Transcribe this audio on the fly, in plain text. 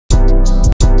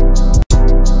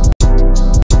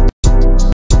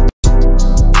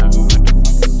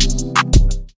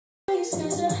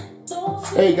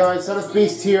Hey guys, Son of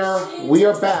Beast here. We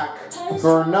are back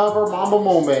for another Mamba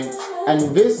moment,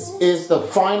 and this is the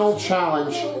final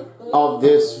challenge of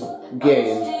this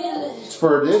game.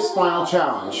 For this final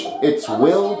challenge, it's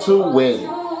Will to Win.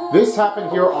 This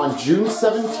happened here on June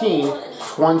 17,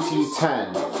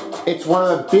 2010. It's one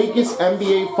of the biggest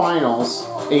NBA finals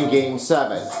in Game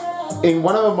 7. In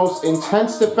one of the most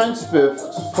intense defensive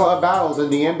battles in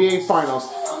the NBA Finals,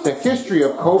 the history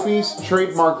of Kobe's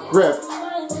trademark grip,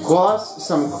 plus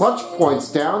some clutch points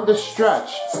down the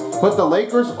stretch, put the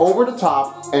Lakers over the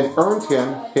top and earned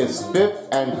him his 5th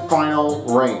and final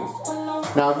ring.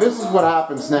 Now this is what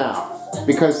happens now,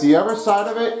 because the other side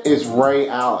of it is Ray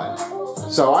Allen.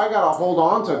 So I gotta hold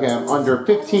on to him under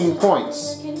 15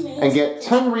 points and get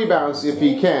 10 rebounds if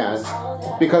he can,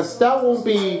 because that won't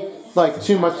be like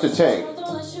too much to take.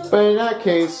 But in that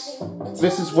case,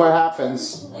 this is what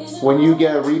happens when you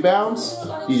get rebounds.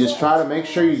 You just try to make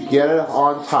sure you get it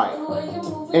on tight.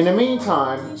 In the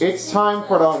meantime, it's time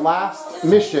for the last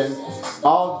mission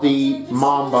of the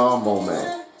Mamba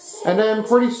moment. And then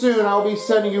pretty soon I'll be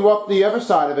sending you up the other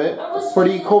side of it for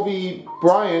the Kobe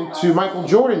Bryant to Michael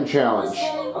Jordan challenge,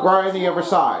 right on the other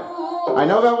side. I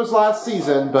know that was last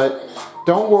season, but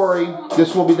don't worry,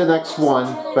 this will be the next one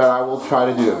that I will try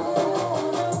to do.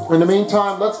 In the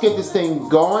meantime, let's get this thing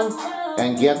going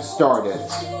and get started.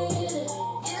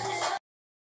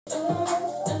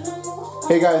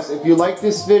 Hey guys, if you like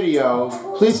this video,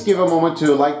 please give a moment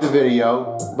to like the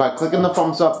video by clicking the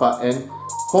thumbs up button.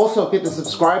 Also hit the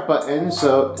subscribe button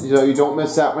so you don't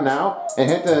miss that one out, and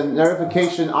hit the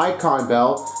notification icon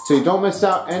bell so you don't miss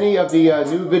out any of the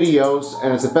new videos,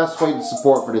 and it's the best way to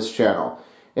support for this channel.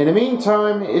 In the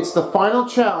meantime, it's the final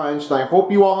challenge, and I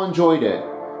hope you all enjoyed it.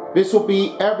 This will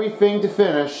be everything to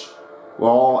finish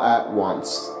all at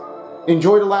once.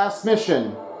 Enjoy the last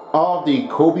mission of the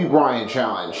Kobe Bryant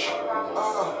challenge.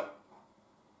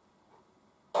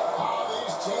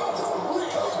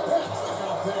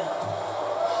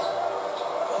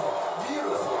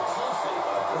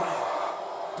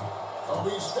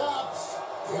 Kobe stops,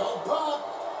 he'll pop,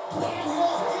 and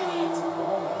he'll hit.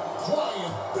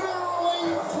 Bryant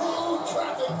barreling through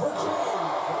traffic for two.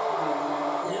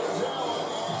 Here's Allen,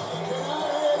 he cannot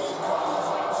hit. Kobe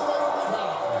traps it on a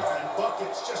rebound. And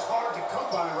bucket's just hard to come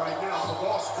by right now for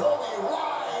Boston. Kobe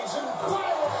rise and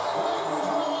fire. Lakers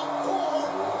go up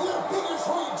 4, their biggest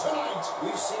lead tonight.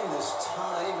 We've seen this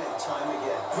time and time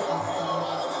again.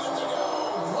 About a minute to go.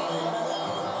 Bryant and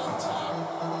Allen on top.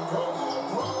 Kobe the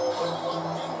pro.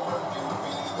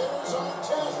 There's our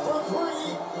test for 3.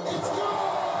 It's gone!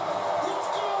 It's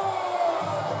gone!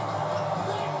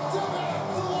 Back-to-back,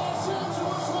 the Los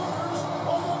Angeles Lakers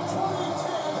are the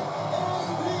 2010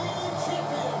 NBA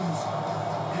champions.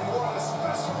 And what a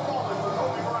special moment for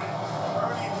Kobe Bryant,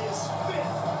 earning his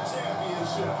 5th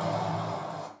championship.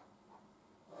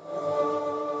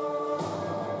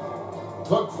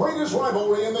 The greatest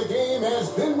rivalry in the game has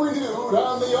been renewed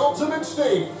on the ultimate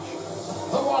stage.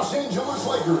 The Los Angeles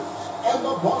Lakers and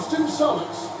the Boston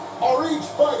Celtics are each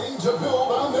fighting to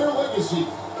build on their legacy.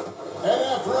 And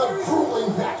after a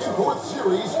grueling back-and-forth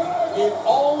series, it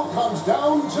all comes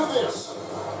down to this.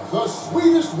 The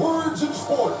sweetest words in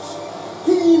sports.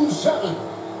 Game 7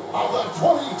 of the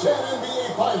 2010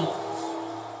 NBA Finals.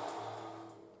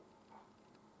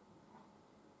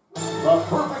 The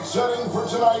perfect setting for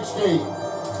tonight's game.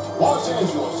 Los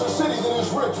Angeles, a city that is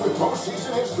rich with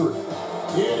postseason history.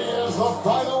 It is the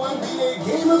final NBA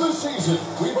game of the season.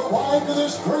 We've arrived to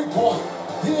this great point.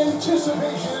 The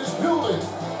anticipation is building.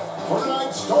 For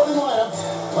tonight's starting lineup,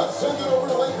 let's send it over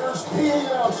to Lakers PA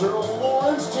announcer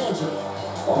Lawrence Tanter.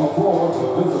 On the floor for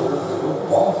the visitors, the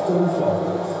Boston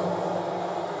Celtics.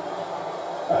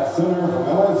 At center from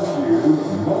LSU,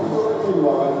 number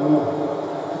 11,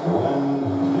 Glenn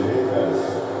Davis.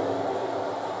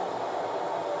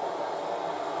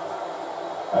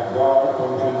 At guard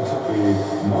from Kentucky,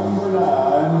 number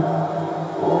 9,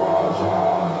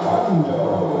 Rajon Rondo.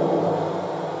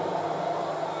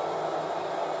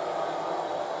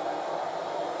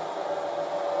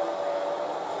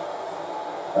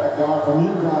 At guard from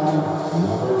UConn,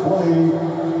 number 20,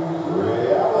 Ray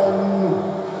Allen.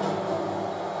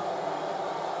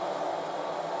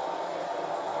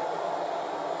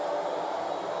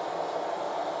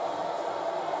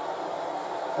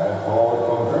 At forward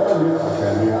from Fairview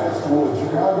Academy High School in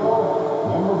Chicago,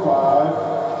 number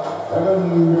 5,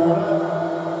 Evan Garnett.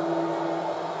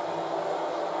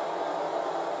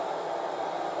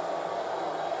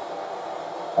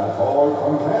 At forward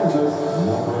from Kansas,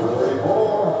 number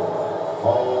 34,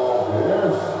 Paul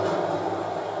Pierce.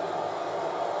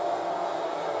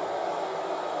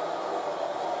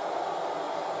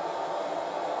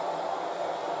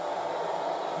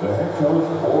 coach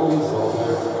for the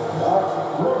Celtics, Doc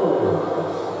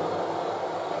Rivers.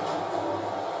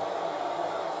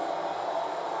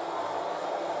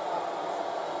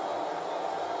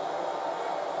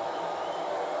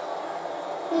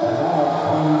 And now,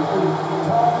 on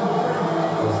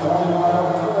the starting lineup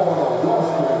for the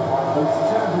Western Conference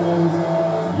champions,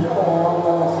 your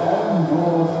Los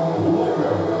Angeles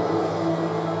Lakers.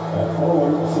 At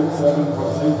forward, 6'7" from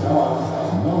St. John's,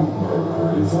 number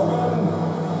 37,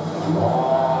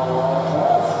 Bryant.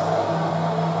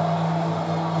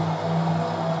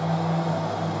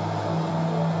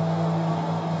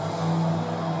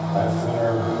 At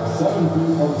center, 7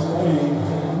 feet from Spain,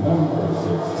 number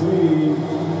 16,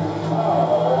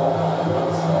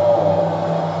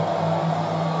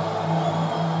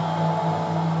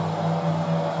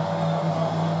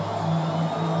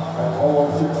 At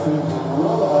forward 16 from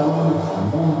Rhode Island,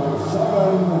 number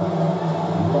 7,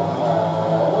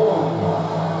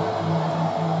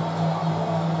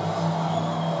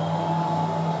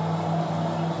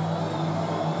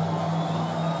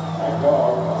 At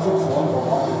guard, 6'1" from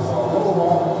Arkansas,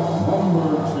 number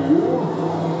 2,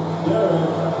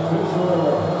 Derek Fisher.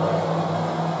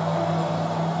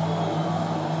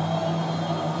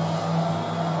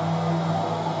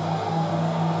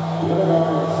 The other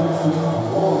guard, 6'6" from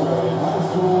Bryant High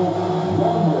School,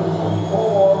 number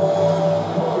 24,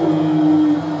 Kobe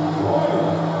Bryant.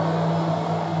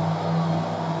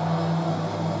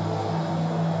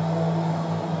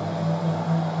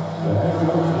 The head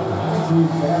coach of the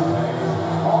 19th campaign,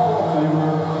 Hall of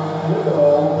Famer,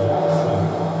 Phil Jackson.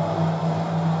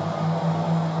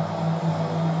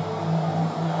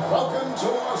 Welcome to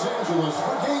Los Angeles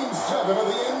for Game 7 of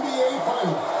the NBA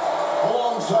Finals.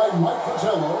 Alongside Mike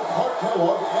Fratello, Clark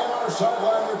Kellogg, and our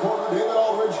sideline reporter David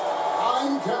Aldridge,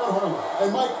 I'm Kevin Harlan.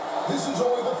 And Mike, this is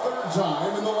only the third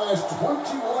time in the last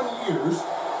 21 years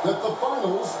that the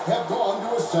finals have gone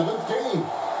to a 7th game.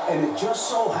 And it just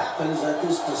so happens that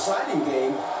this deciding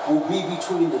game will be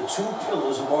between the two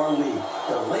pillars of our league,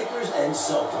 the Lakers and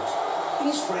Celtics.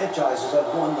 These franchises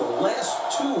have won the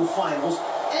last 2 finals,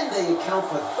 and they account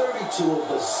for 32 of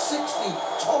the 60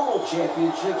 total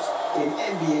championships in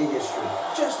NBA history.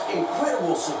 Just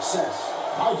incredible success.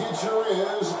 Mike, it sure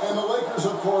is. And the Lakers,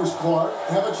 of course, Clark,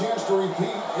 have a chance to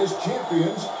repeat as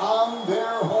champions on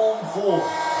their home floor.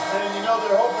 And you know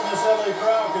they're hoping this LA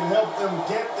crowd can help them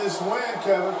get this win,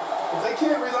 Kevin. But they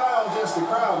can't rely on just the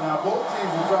crowd now. Both teams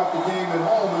have dropped the game at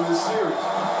home in this series.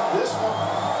 This one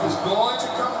is going to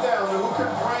come down to who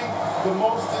can bring the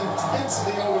most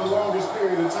intensity over the longest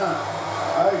period of time.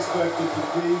 I expect it to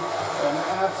be an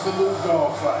absolute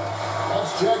dogfight.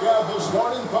 Let's check out the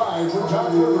starting 5 for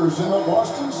Doc Rivers and the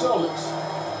Boston Celtics.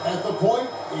 At the point,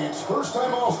 it's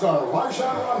first-time All-Star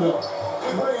Rajon Rondo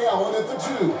with Ray Allen at the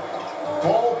 2.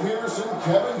 Paul Pierce and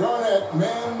Kevin Garnett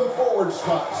man the forward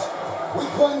spots, with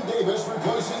Glenn Davis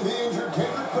replacing the injured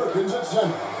Kendrick Perkins at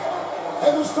center.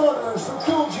 And the starters for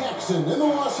Phil Jackson and the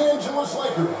Los Angeles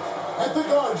Lakers. At the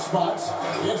guard spots,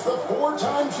 it's the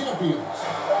 4-time champions,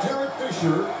 Derek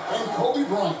Fisher and Kobe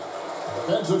Bryant.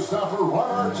 Defensive stopper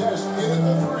Ron Artest in at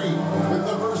the 3, with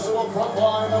the versatile front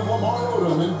line of Lamar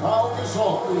Odom and Pau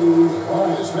Gasol.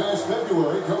 This past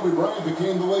February, Kobe Bryant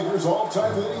became the Lakers'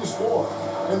 all-time leading scorer.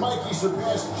 And Mikey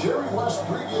surpassed Jerry West's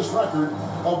previous record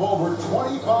of over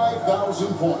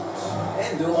 25,000 points.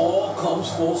 And it all comes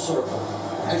full circle.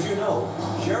 As you know,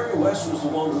 Jerry West was the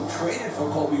one who traded for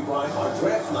Kobe Bryant on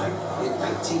draft night in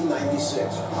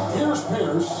 1996. Here's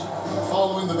Pierce,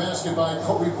 following the basket by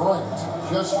Kobe Bryant.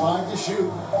 Just 5 to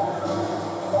shoot.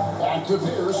 Back to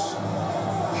Pierce.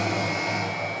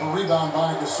 A rebound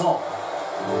by Gasol.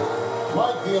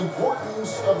 Mike, the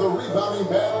importance of the rebounding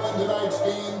battle in tonight's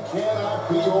game cannot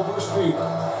be overstated.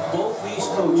 Both these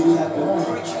coaches have been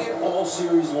preaching it all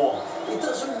series long. It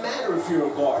doesn't matter if you're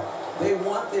a guard. They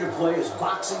want their players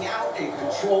boxing out and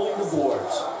controlling the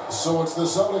boards. So it's the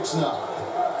Celtics now,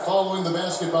 following the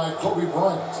basket by Kobe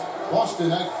Bryant.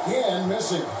 Boston again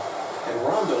missing. And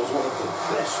Rondo is one of the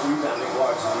best rebounding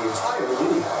guards in the entire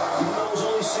league. Even though he's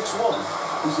only 6'1",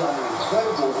 he's got an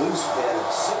incredible wingspan of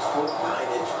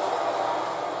 6'9".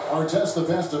 Artest the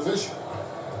pass to Fisher.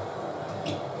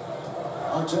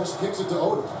 Artest kicks it to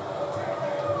Odom.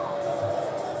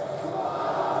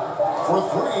 For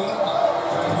 3.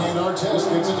 And Artest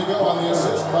gets it to go on the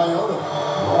assist by Odom.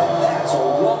 And that's a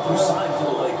welcome sign for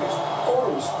the Lakers.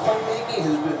 Odom's playmaking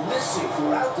has been missing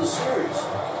throughout the series.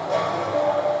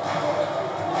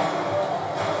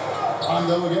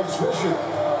 Rondo against Fisher.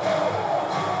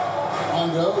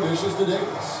 Rondo dishes to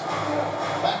Davis.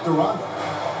 Back to Rondo.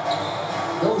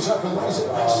 Goes up and lays it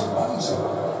nice and easy.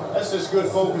 That's just good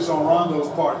focus on Rondo's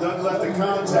part. Doesn't let the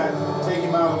contact take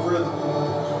him out of rhythm.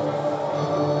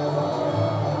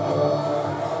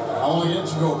 Only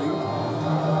it's Kobe.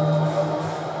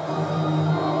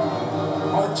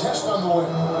 Our test on the way.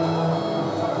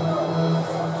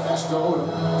 Pass to Odom.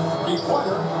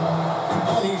 Three-pointer.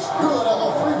 And he's good on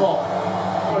the three ball.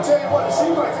 I'll tell you what, it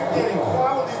seems like they're getting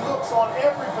quality looks on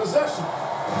every possession.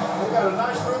 They've got a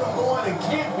nice rhythm going and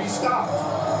can't be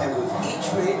stopped. And with each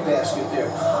made basket, their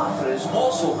confidence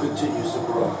also continues to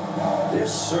grow. They're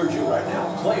surging right now,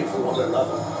 playing for one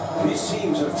another. These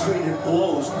teams have traded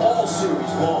blows all series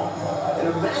long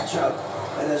in a matchup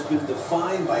that has been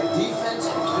defined by defense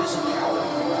and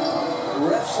physicality. The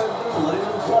refs have been letting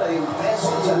them play, and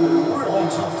baskets have been really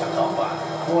tough to come by.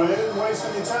 Boy, they didn't waste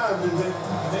any time, did they?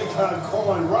 They got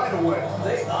going right away.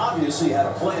 They obviously had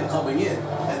a plan coming in,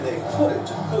 and they put it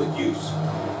to good use.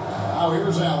 Now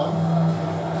here's Allen.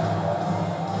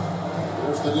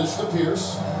 Here's the dish to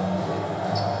Pierce.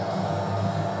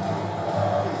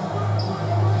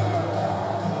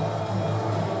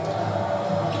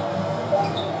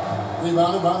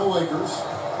 Rebounded by the Lakers.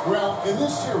 Well, in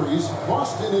this series,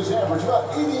 Boston has averaged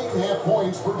about 88.5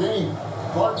 points per game.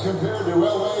 Clark compared to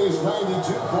LA's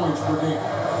 92 points per game.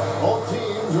 Both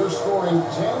teams are scoring 10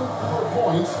 fewer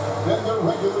points than their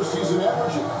regular season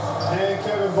averages. And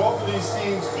Kevin, both of these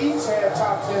teams each had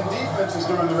top 10 defenses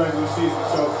during the regular season,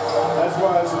 so that's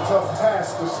why it's a tough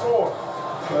task to score.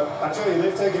 But I tell you,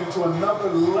 they've taken it to another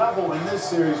level in this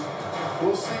series.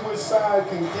 We'll see which side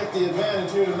can get the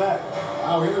advantage here tonight.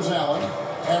 Now here's Allen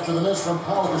after the miss from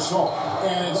Paul Gasol.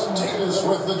 And it's Davis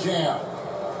with the jam.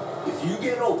 If you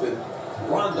get open,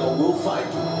 Rondo will find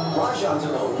you. Rajon's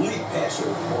an elite passer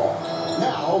of the ball.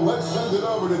 Now let's send it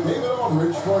over to David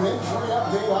Aldridge for an injury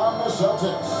update on the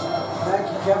Celtics. Thank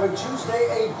you, Kevin. Tuesday,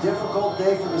 a difficult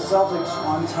day for the Celtics.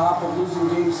 On top of losing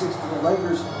Game 6 to the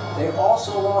Lakers, they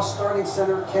also lost starting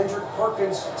center Kendrick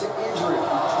Perkins to injury.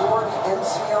 He tore the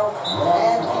MCL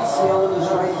and PCL in his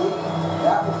right knee.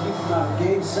 That will keep him out of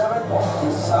Game 7.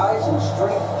 His size and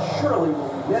strength surely will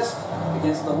be missed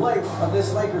against the length of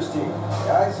this Lakers team.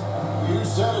 Guys? You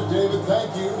said it, David.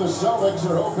 Thank you. The Celtics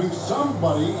are hoping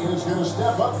somebody is going to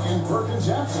step up in Perkins'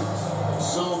 absence.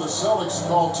 So the Celtics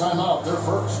called timeout. They're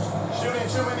first. Shooting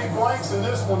too many blanks in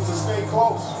this one to stay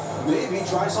close. Maybe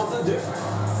try something different.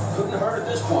 Couldn't hurt at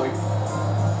this point.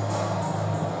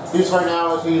 Just right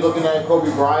now, as we're looking at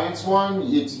Kobe Bryant's one,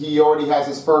 he already has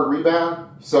his third rebound,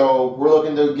 so we're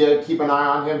looking to keep an eye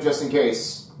on him just in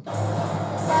case.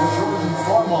 Jordan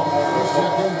Farmar is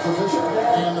checked in for Fisher.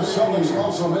 And the Celtics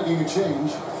also making a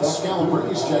change.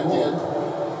 Scalabri's checked in.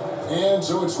 And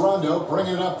so it's Rondo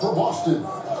bringing it up for Boston.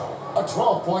 A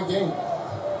 12-point game.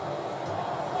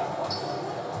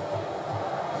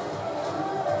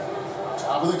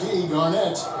 Top of the key,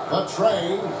 Garnett. The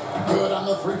tray. Good on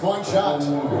the three-point shot.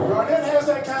 Garnett has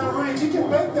that kind of range. He can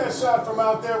make that shot from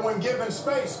out there when given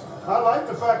space. I like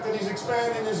the fact that he's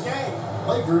expanding his game.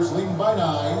 Lakers leading by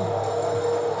 9.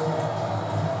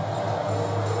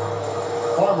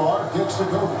 Farmar gets to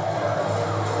Kobe.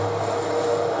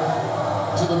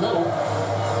 To the middle.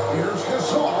 Here's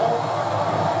Gasol.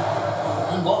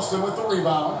 And Boston with the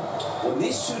rebound. When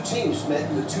these two teams met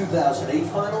in the 2008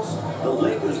 finals, the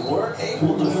Lakers weren't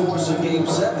able to force a Game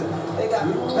 7. They got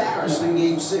embarrassed in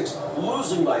Game 6,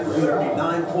 losing by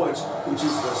 39 points, which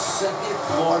is the second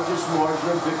largest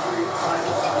margin of victory in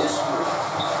finals history.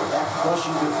 But that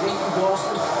crushing defeat in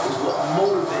Boston is what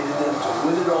motivated them to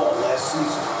win it all last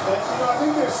season. And, I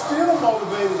think they're still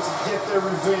motivated to get their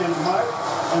revenge, Mike.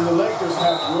 And the Lakers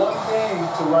have one game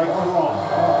to right the wrong.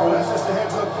 Well, that's just a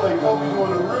heads-up play. Kobe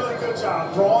doing a really good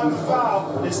job drawing the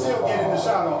foul and still getting the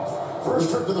shot off.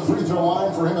 First trip to the free throw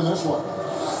line for him in this one.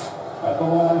 At the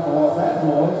line for Los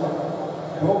Angeles,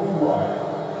 Kobe Bryant.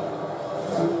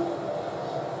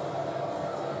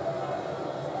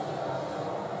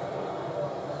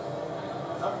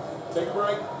 Take a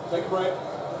break. Take a break.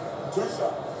 2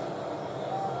 shots.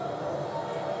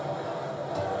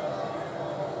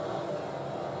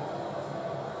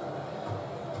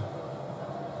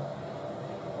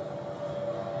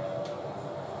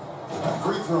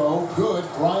 Free throw, good,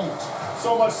 Bryant.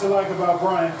 So much to like about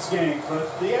Bryant's game,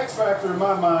 but the X factor in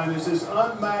my mind is his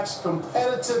unmatched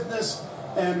competitiveness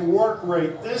and work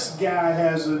rate. This guy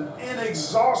has an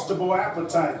inexhaustible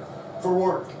appetite for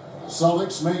work.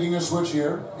 Celtics making a switch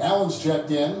here. Allen's checked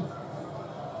in.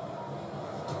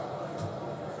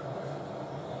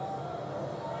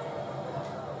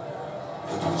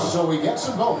 So he gets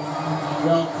them both.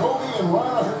 Now, Kobe and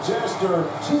Ron Artest are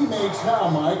teammates now,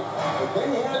 Mike, but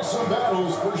they had some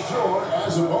battles for sure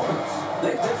as opponents.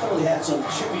 They definitely had some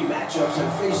chippy matchups and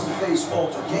face-to-face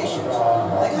altercations.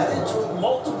 They got into it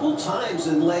multiple times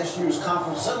in last year's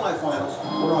conference semifinals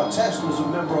where Artest was a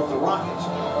member of the Rockets.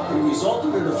 It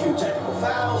resulted in a few technical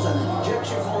fouls and an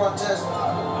ejection for Artest,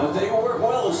 but they worked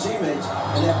well as teammates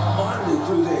and have bonded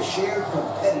through their shared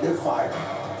competitive fire.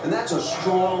 And that's a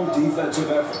strong defensive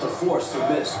effort to force to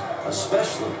miss,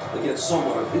 especially against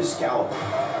someone of his caliber.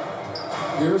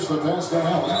 Here's the pass to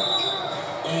Allen.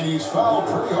 And he's fouled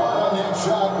pretty hard on that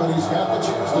shot, but he's got the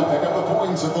chance to pick up the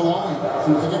points at the line.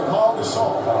 They get Paul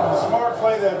Gasol. Smart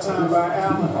play that time by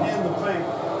Allen in the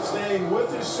paint, staying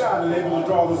with his shot and able to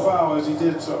draw the foul as he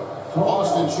did so.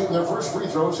 Boston shooting their first free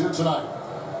throws here tonight.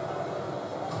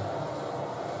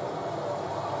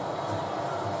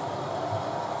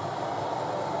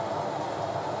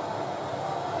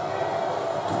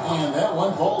 And that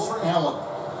one falls for Allen.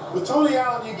 With Tony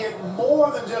Allen, you get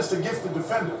more than just a gifted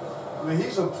defender. I mean,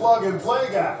 he's a plug-and-play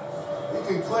guy.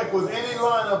 He can click with any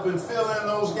lineup and fill in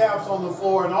those gaps on the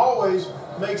floor and always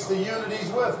makes the unit he's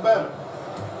with better.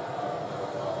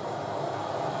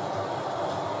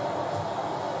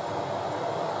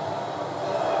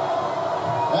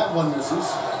 That one misses.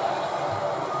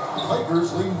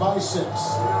 Lakers lead by 6.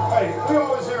 Hey, we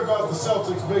always hear about the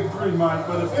Celtics' big three, Mike,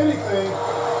 but if anything,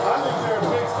 I think they're a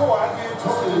big four. I'd be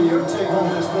interested in your take on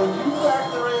this. When you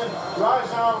factor in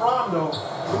Rajon Rondo,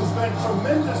 who's been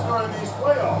tremendous during these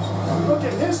playoffs, look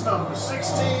at his numbers: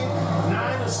 16,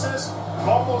 9 assists,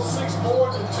 almost 6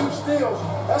 boards and 2 steals.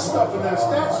 That's stuff in that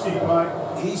stat sheet, Mike.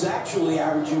 He's actually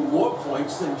averaging more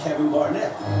points than Kevin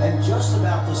Garnett, and just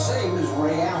about the same as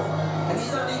Ray Allen. And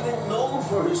he's not even known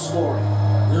for his scoring.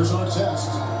 Here's our test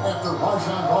after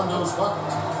Rajon Rondo's bucket.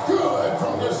 Good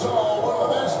from Gasol, one of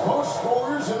the best post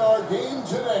scorers in our game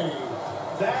today.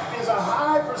 That is a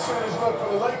high percentage look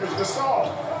for the Lakers.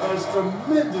 Gasol has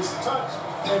tremendous touch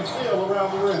and feel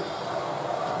around the rim.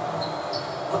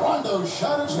 Rondo's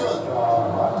shot is good.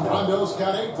 Rondo's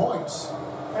got 8 points.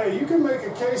 Hey, you can make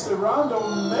a case that Rondo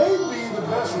may be the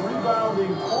best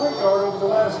rebounding point guard over the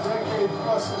last decade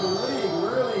plus in the league.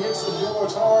 Really hits the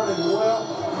boards hard and well,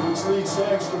 which leads to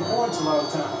extra points a lot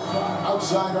of times.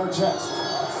 Outside our test.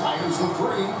 Fires the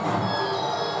 3.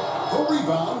 The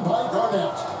rebound by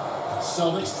Garnett.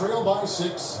 Celtics trail by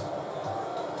 6.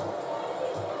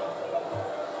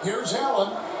 Here's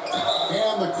Allen.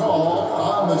 And the call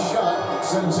on the shot that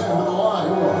sends him to the line.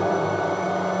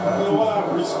 You know what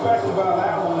I respect about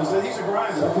Allen is that he's a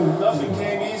grinder. Nothing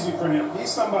came easy for him.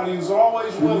 He's somebody who's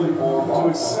always willing to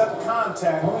accept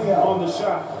contact on the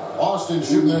shot. Boston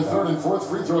shooting their 3rd and 4th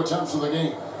free throw attempts of the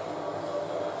game.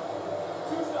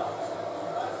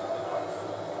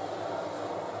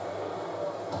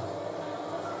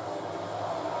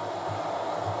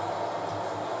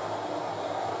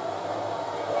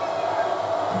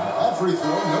 That free throw,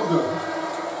 no good.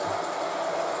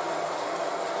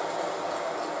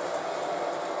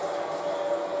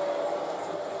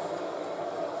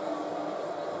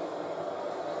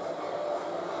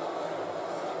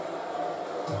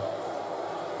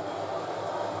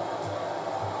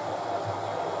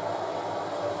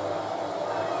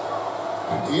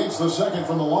 He hits the second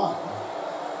from the line.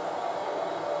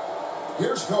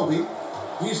 Here's Kobe.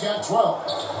 He's got 12.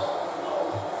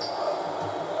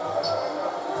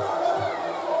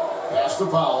 Pass to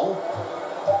Powell.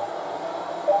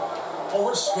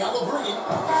 Over Scalabrine.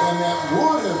 And that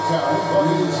would have counted, but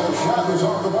his shot was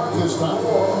off the mark this time.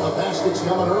 The basket's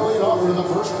coming early and often in the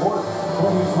first quarter.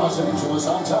 Los Angeles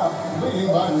on top, leading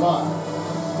by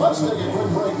 5. Let's take a quick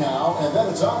break now, and then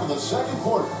it's on to the second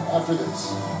quarter after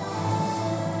this.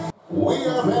 We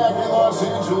are back in Los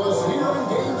Angeles, here in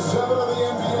Game 7 of the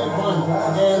NBA Final,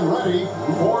 and ready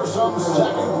for some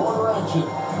second quarter action.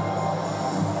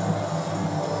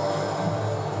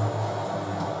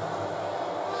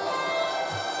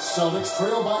 Celtics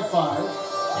trail by 5.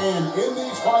 And in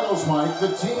these finals, Mike, the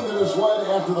team that has led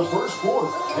after the first quarter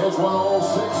has won all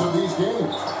 6 of these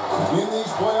games. In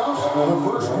these playoffs, the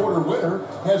first quarter winner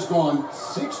has gone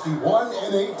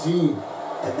 61-18.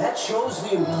 And that shows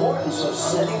the importance of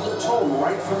setting the tone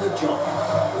right from the jump.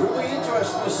 It'll be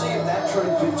interesting to see if that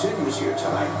trend continues here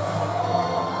tonight.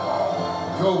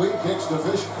 Kobe kicks to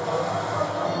Fisher.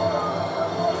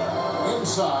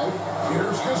 Inside,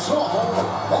 here's Gasol.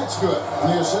 That's good.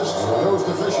 And the assist goes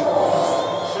to Fisher.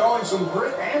 Showing some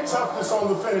grit and toughness on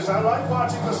the finish. I like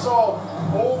watching Gasol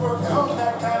overcome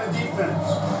that kind of defense.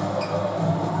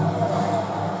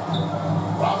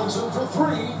 Robinson for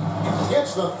three.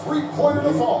 Gets the three-pointer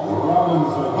to fall.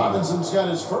 Robinson's got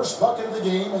his first bucket of the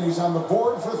game, and he's on the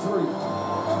board for three.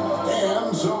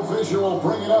 And so Fisher will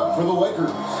bring it up for the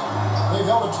Lakers. They've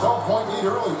held a 12-point lead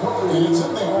early, and it's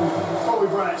in there. Kobe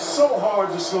Bryant, so hard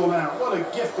to slow down. What a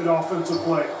gifted offensive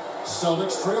player.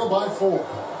 Celtics trail by 4.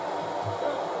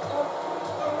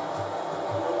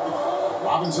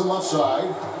 Robinson left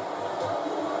side.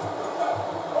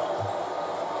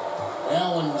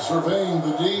 Allen surveying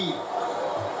the D.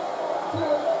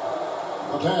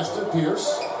 The pass to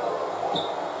Pierce.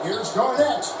 Here's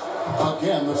Garnett.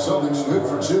 Again, the Celtics good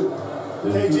for 2.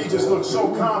 KG just looked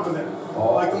so confident.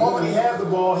 Like the moment he had the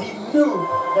ball, he knew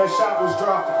that shot was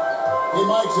dropping. Hey,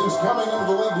 Mike, since coming into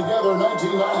the league together in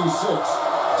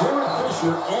 1996, Derek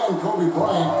Fisher and Kobe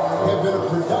Bryant have been a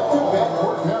productive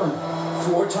backcourt pairing.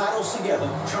 4 titles together,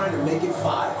 trying to make it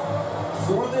 5.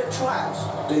 Through their trials,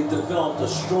 they've developed a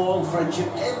strong friendship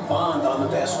and bond on the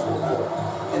basketball court.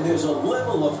 And there's a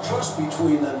level of trust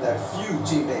between them that few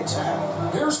teammates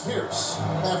have. Here's Pierce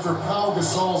after Pau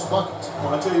Gasol's bucket.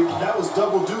 Well, I tell you, that was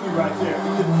double duty right there. He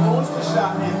influenced the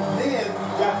shot and then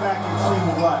got back and cleaned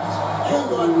the glass.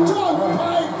 And the dunk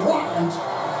by Bryant.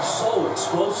 So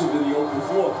explosive in the open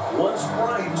floor. Once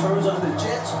Bryant turns on the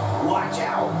Jets, watch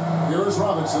out. Here is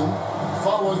Robinson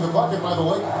following the bucket by the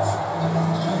Lakers.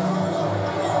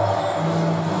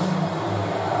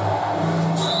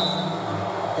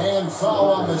 And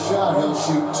foul on the shot. He'll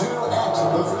shoot 2 at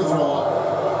the free throw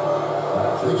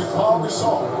line. They get Pau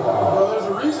Gasol. Well, there's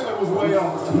a reason it was way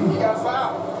off. He got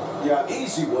fouled. Yeah,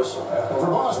 easy whistle. For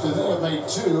Boston, they have made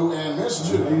 2 and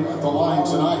missed 2 at the line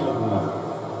tonight.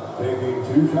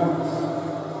 Taking 2 shots.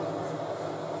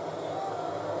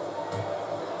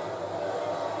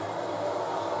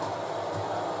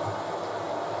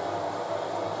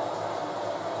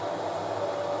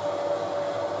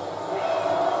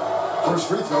 First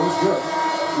free throw is good.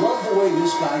 Love the way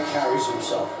this guy carries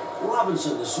himself.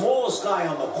 Robinson, the smallest guy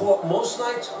on the court most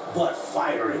nights, but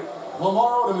fiery.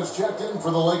 Lamar Odom is checked in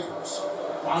for the Lakers.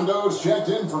 Rondo's checked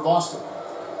in for Boston.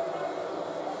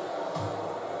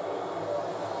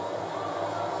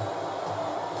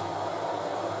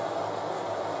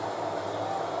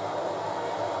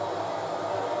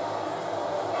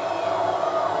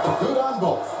 Good on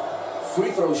both.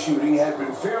 Free throw shooting had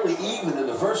been fairly even in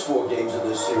the first 4 games of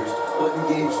this series, but in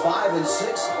games 5 and 6,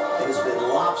 it has been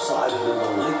lopsided in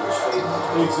the Lakers'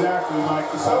 favor. Exactly,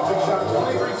 Mike. The Celtics shot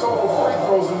 23 total free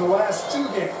throws in the last 2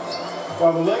 games,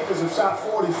 while the Lakers have shot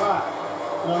 45.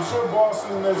 And I'm sure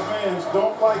Boston and their fans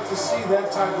don't like to see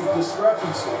that type of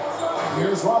discrepancy.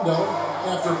 Here's Rondo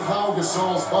after Pau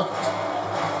Gasol's bucket.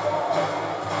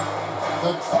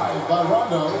 The drive by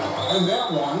Rondo, and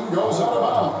that one goes out of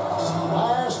bounds.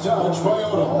 Last touch by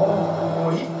Odom. Well,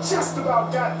 he just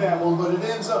about got that one, but it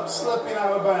ends up slipping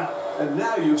out of bounds. And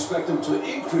now you expect him to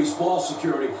increase ball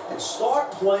security and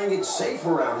start playing it safe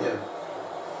around him.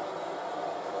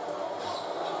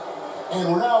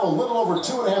 And we're now a little over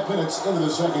 2.5 minutes into the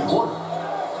second quarter.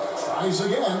 Tries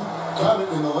again. Got it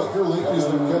in the Laker lead. He's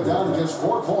been cut down to just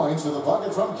 4 points with a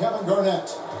bucket from Kevin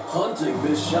Garnett. Hunting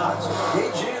missed shots.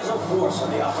 KG is a force on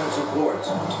the offensive boards.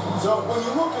 So when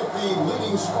you look at the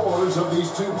leading scorers of these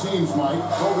 2 teams, Mike,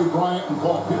 Kobe Bryant and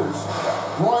Paul Pierce,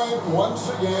 Bryant once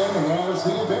again has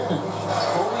the advantage.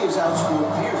 Kobe has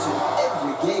outscored Pierce in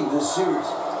every game this series.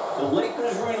 The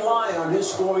Lakers rely on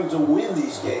his scoring to win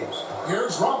these games.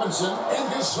 Here's Robinson and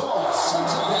Gasol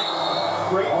sets it back.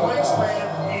 Great wingspan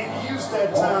and use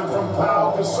that time from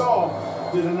Pau Gasol.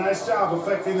 Did a nice job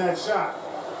affecting that shot.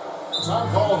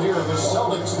 Time called here. The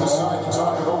Celtics decide to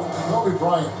talk it over. Kobe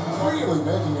Bryant really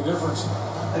making a difference.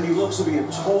 And he looks to be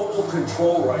in total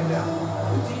control right now.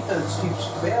 The defense keeps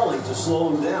failing to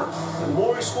slow him down. The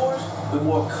more he scores, the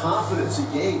more confidence he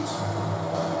gains.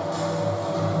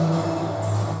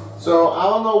 So I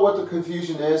don't know what the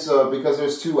confusion is because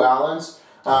there's 2 Allens.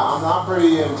 I'm not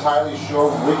pretty entirely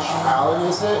sure which Allen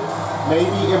is it.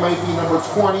 Maybe it might be number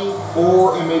 20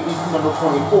 or it may be number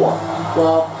 24.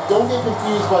 Well, don't get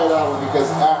confused by that one because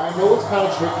I know it's kind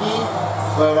of tricky,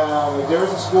 but if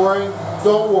there's a scoring,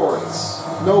 don't worry.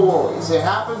 No worries. It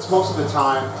happens most of the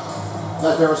time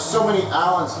that there are so many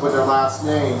Allens with their last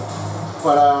name,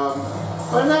 but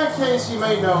in that case, you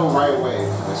may know right away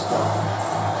from this point.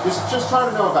 Just try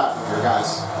to know about them here,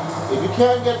 guys. If you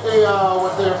can't get the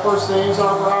what their first names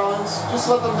are for Allens, just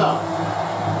let them know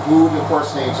who the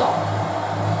first names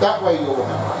are. That way you'll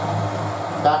remember.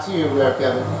 Back to you there,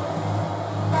 Kevin.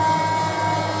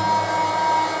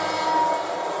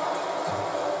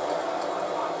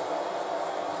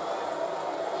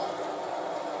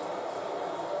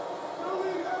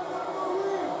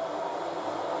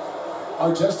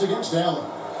 Our test against Allen.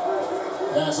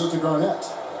 Passes to Garnett.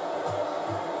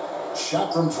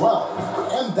 Shot from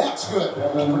 12, and that's good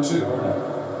for 2.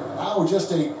 Now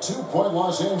just a 2-point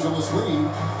Los Angeles lead.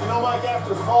 You know, Mike,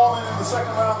 after falling in the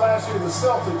second round last year, the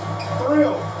Celtics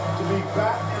thrilled to be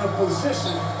back in a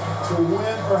position to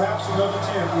win perhaps another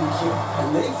championship.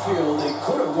 And they feel they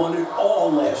could have won it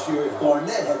all last year if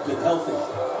Garnett had been healthy.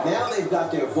 Now they've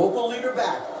got their vocal leader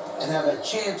back and have a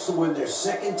chance to win their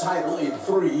second title in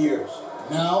 3 years.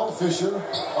 Now Fisher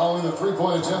following the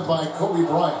 3-point attempt by Kobe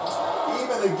Bryant.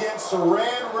 Even against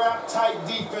saran wrap tight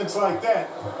defense like that,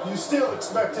 you still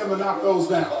expect him to knock those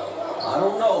down. I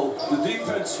don't know. The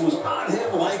defense was on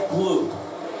him like glue.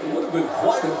 It would have been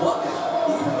quite a bucket,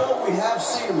 even though we have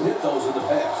seen him hit those in the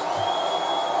past.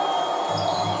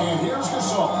 And here's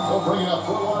Gasol. They'll bring it up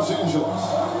for Los Angeles.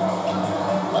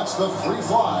 Lets the 3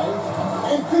 fly.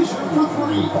 And Fisher for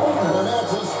 3. And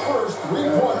that's his first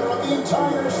 3-pointer of the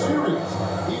entire series.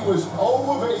 He was 0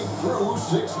 of 8 through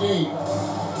 6 games.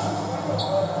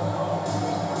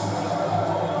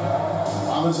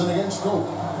 Robinson against Kobe.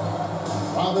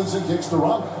 Robinson kicks to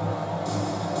Rondo.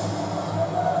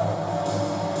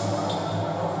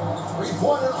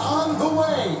 3-pointer on the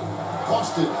way.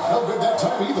 Boston, no good that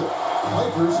time either.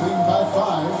 Lakers leading by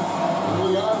 5.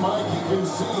 Early on, Mike, you can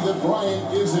see that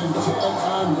Bryant is intent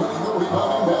on winning the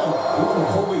rebounding battle.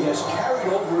 Kobe has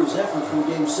carried over his effort from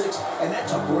Game 6, and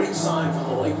that's a great sign for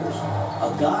the Lakers.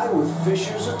 A guy with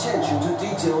Fisher's attention to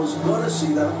detail is going to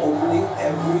see that opening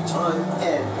every time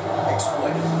and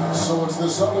exploit it. So it's the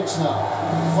Celtics now,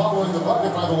 following the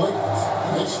bucket by the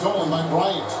Lakers. It's stolen by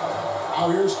Bryant. Now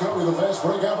here's Kobe, the fast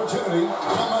break opportunity,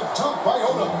 and a dunk by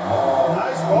Odom.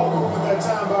 Nice ball movement that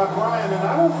time by Bryant, and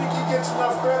I don't think he gets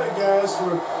enough credit, guys,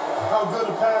 for how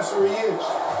good a passer he is.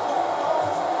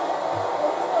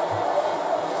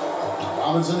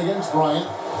 Robinson against Bryant.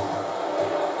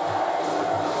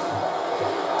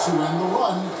 To end the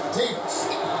run, Davis.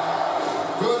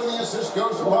 Good, and the assist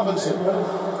goes to Robinson.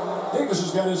 Davis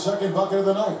has got his second bucket of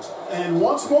the night. And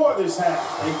once more this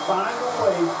half, they find a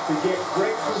way to get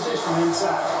great position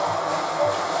inside.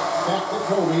 Back to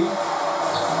Kobe.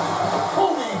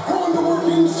 Kobe going to work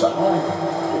inside.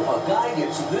 If a guy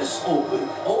gets this open,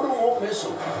 Odom won't miss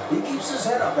him. He keeps his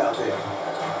head up out there.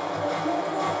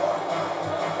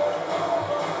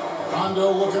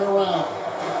 Rondo looking around.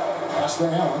 Pass to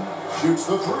Allen. Shoots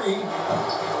the 3.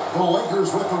 The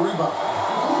Lakers with the rebound.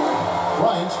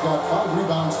 Bryant's got 5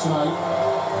 rebounds tonight.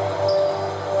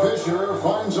 Fisher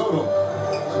finds Odom.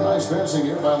 It's a nice passing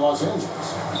here by Los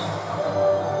Angeles.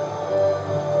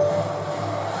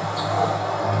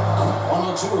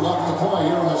 1:02 left to play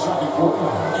here in the second quarter.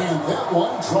 And that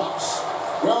one drops.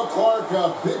 Well, Clark,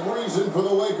 a big reason for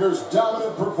the Lakers'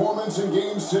 dominant performance in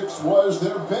Game 6 was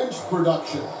their bench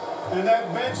production. And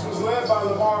that bench was led by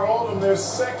Lamar Odom, their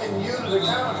second unit,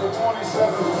 accounted for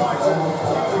 27 points. And he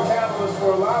was a catalyst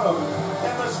for a lot of it.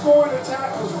 And the scoring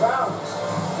attack was balanced.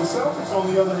 The Celtics,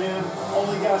 on the other hand,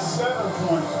 only got 7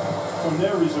 points from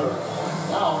their reserve.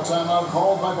 Now a timeout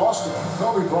called by Boston.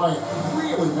 Kobe Bryant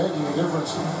really making a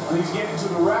difference. He's getting to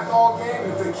the rack all game.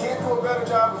 If they can't do a better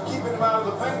job of keeping him out of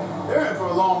the paint, they're in for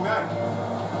a long night.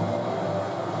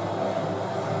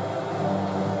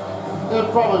 There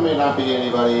probably may not be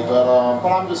anybody, but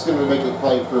I'm just going to make the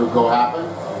playthrough go happen.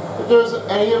 If there's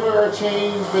any ever a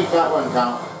change, make that one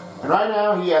count. And right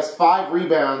now he has 5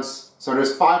 rebounds, so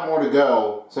there's 5 more to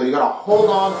go. So you got to hold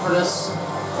on for this,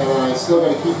 and then I still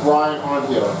got to keep Bryant on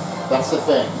here. That's the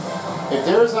thing. If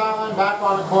there's Allen back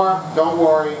on the court, don't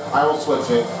worry, I will switch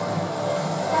it.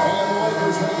 And the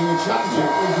Lakers making a change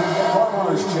here.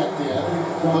 Farmer's checked in.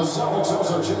 The Celtics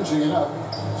also changing it up.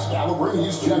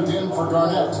 Scalabrine's checked in for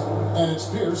Garnett. And it's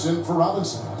Pierce in for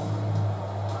Robinson.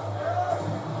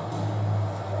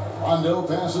 Rondo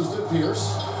passes to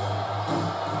Pierce.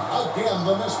 Again,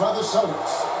 the miss by the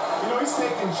Celtics. You know, he's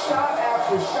taking shot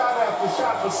after shot after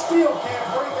shot, but still can't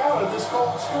break out of this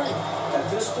cold streak. At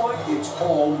this point, it's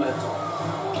all mental.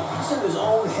 He's in his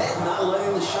own head, not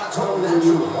letting the shots come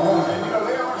naturally. And, you know,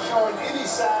 they aren't showing any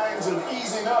signs of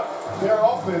easing up. Their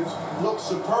offense looks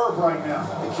superb right now.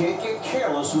 They can't get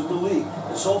careless with the lead.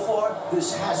 And so far,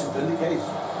 this hasn't been the case.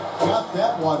 Got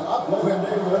that one up quick.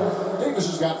 Davis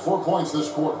has got 4 points this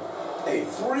quarter. A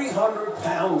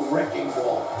 300-pound wrecking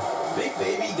ball. Big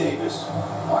baby Davis.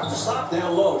 Hard to stop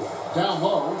down low. Down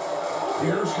low.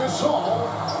 Here's Gasol.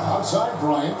 Outside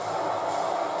Bryant.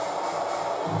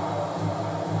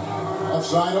 Left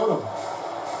side Odom.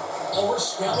 Over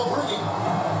Scalabrine.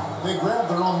 They grab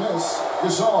their own miss.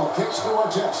 Gasol kicks to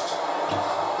our chest.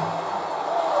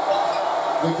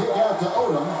 They kick out to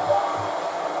Odom.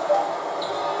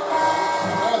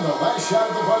 And the Last shot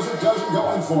at the buzzer doesn't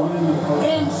go in for him.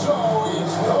 And so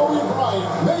it's Kobe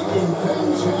Bryant making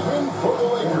things happen for the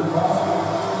Lakers.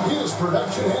 His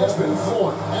production has been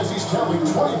floored as he's counting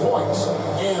 20 points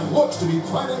and looks to be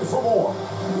planning for more.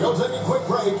 He'll take a quick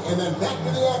break and then back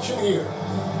to the action here.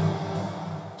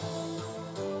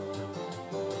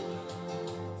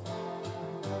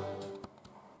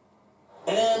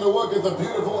 And a look at the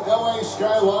beautiful LA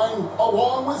skyline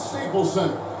along with Staples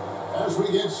Center as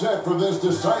we get set for this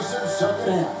decisive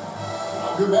second half.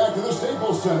 Welcome back to the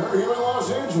Staples Center here in Los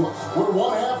Angeles. We're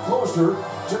one half closer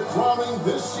to crowning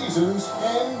this season's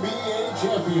NBA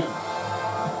champion.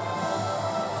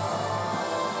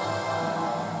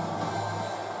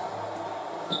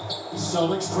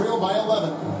 Celtics trail by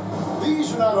 11.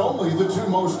 These are not only the two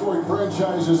most storied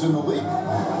franchises in the league,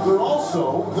 they're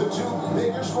also the two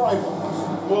biggest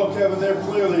rivals. Well, Kevin, they're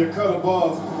clearly a cut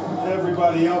above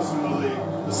everybody else in the league.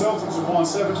 The Celtics have won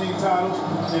 17 titles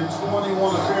and 21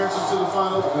 appearances to the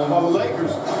finals, while the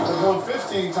Lakers have won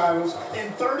 15 titles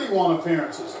and 31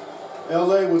 appearances.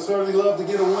 LA would certainly love to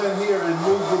get a win here and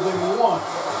move within one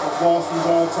of Boston's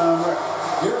all-time record.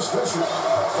 Here's Fisher,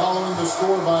 following the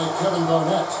score by Kevin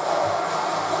Garnett.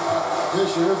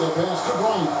 Fisher, the pass to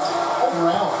Bryant,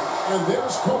 over Allen, and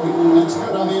there's Kobe. That's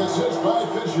good on the assist by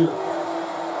Fisher.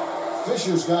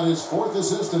 Fisher's got his fourth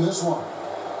assist in this one.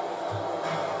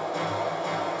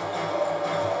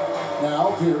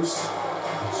 Now Pierce,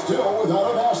 still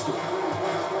without a basket.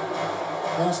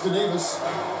 Pass to Davis.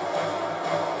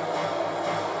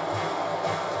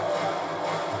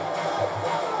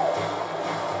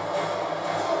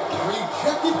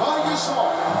 Rejected by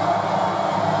Gasol.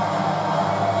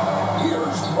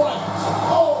 Here's Bryant.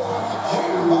 Oh, and the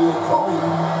jam by Kobe.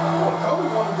 Well, Kobe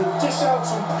wanted to dish out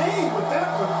some pain with that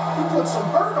one. He put some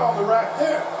hurt on the rack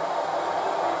there.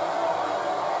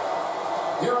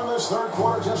 Here in this third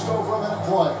quarter, just over a minute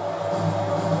play.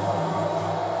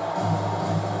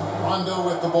 Rondo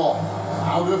with the ball.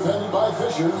 Out defended by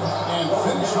Fisher and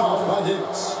finished off by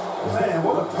Davis. Man,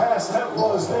 what a pass that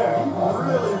was there. He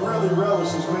really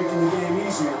relishes making the game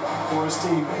easier for his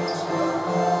teammates.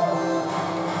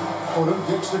 Odom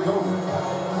kicks to Kobe.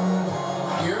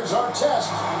 Here's our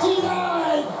test.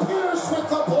 Denied! Pierce with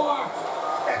the block.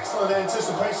 Excellent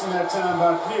anticipation that time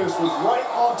by Pierce, was right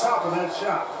on top of that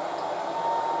shot.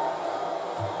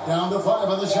 Down to 5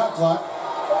 on the shot clock.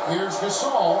 Here's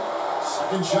Gasol.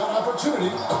 Second shot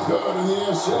opportunity. Good, and the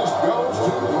assist goes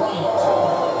to Bryant.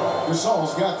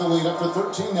 Gasol's got the lead up to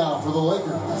 13 now for the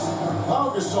Lakers. Pau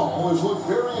Gasol has looked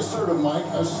very assertive, Mike,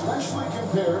 especially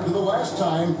compared to the last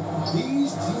time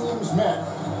these teams met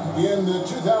in the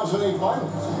 2008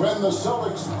 finals, when the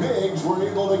Celtics bigs were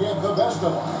able to get the best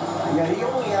of them. Yeah, he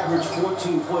only averaged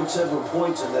 14.7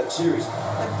 points in that series,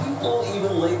 and people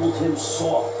even labeled him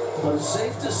soft. But it's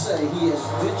safe to say he has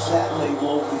ditched that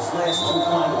label over these last two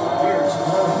final appearances.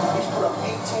 He's put up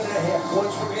 18.5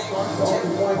 points per game,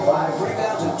 10.5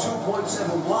 rebounds, and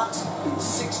 2.7 blocks in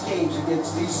 6 games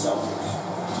against these Celtics.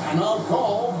 Timeout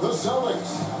call, the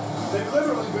Celtics. They've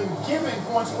literally been giving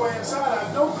points away inside.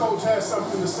 I know Coach has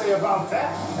something to say about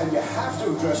that. And you have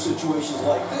to address situations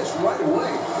like this right away,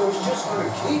 or it's just going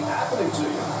to keep happening to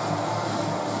you.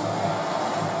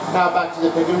 Now back to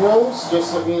the pick and rolls,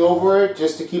 just looking over it,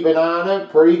 just to keep an eye on it.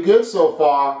 Pretty good so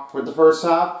far for the first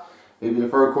half. Maybe the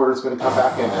third quarter is going to come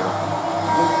back in now.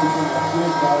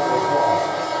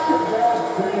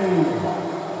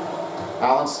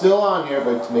 Allen's still on here,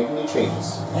 but making new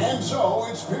changes. And so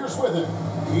it's Pierce with him.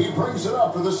 He brings it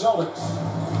up for the Celtics.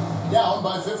 Down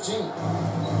by 15.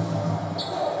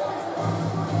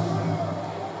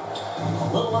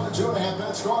 A little under 2.5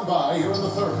 minutes gone by here in the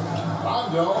third.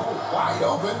 Rondo wide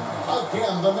open.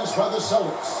 Again, the miss by the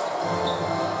Celtics.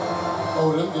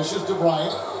 Odom dishes to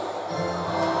Bryant.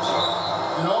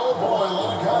 And oh boy, a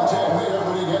lot of contact there,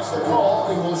 but he gets the call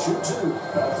and will shoot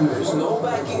 2. There's no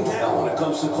backing down when it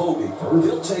comes to Kobe.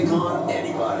 He'll take on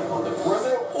anybody on the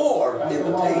perimeter or in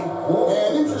the paint.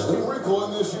 An interesting wrinkle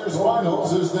in this year's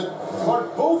finals is that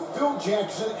both Phil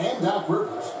Jackson and Doc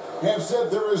Rivers have said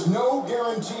there is no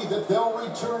guarantee that they'll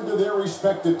return to their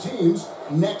respective teams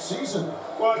next season.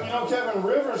 Well, you know, Kevin,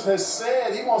 Rivers has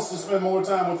said he wants to spend more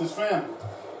time with his family.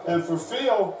 And for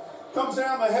Phil, it comes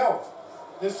down to health.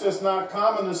 It's just not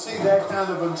common to see that kind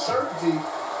of uncertainty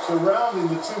surrounding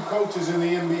the two coaches in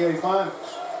the NBA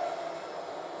Finals.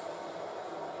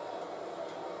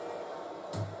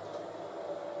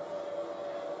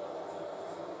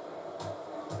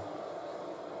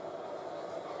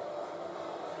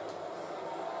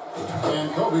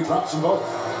 And Kobe drops them both.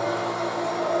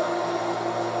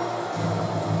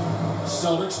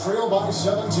 Celtics trail by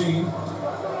 17.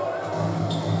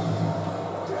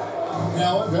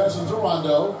 Allen passes to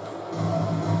Rondo.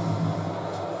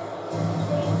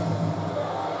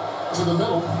 To the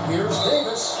middle. Here's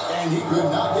Davis. And he could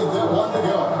not get that one to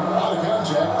go. Out of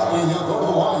contact. And he'll go to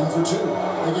the line for two.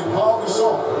 They get Paul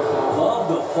Gasol. Love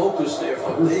the focus there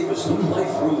from Davis to play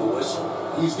through the whistle.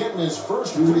 He's getting his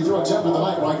first free throw attempt of the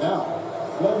night right now.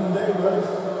 Len Davis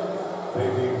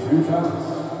taking 2 shots.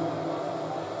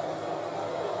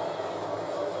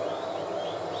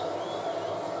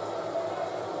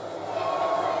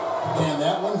 And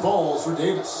that one falls for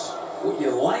Davis. What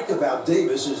you like about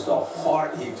Davis is the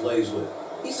heart he plays with.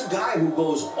 He's a guy who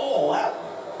goes all out.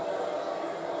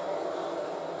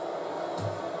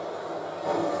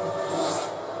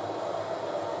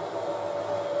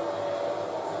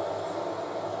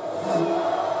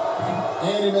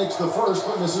 And he makes the first,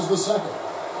 but misses the second.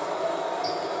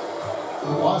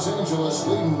 Los Angeles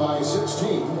leading by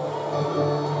 16.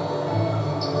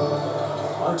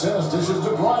 Artest dishes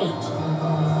to Bryant.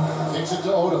 Kicks it to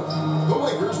Odom. The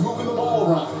Lakers moving the ball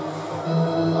around.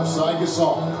 Offside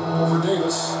Gasol. For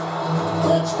Davis.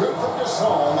 That's good from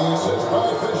Gasol. And the assist by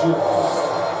Fisher.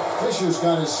 Fisher's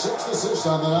got his 6th assist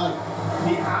on the night.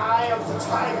 The eye of the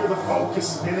tiger, the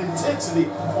focus and intensity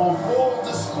on full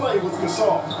display with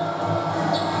Gasol.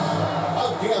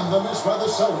 Again, the miss by the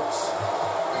Celtics.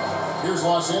 Here's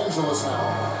Los Angeles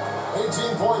now.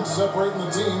 18 points separating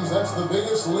the teams. That's the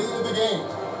biggest lead of the game.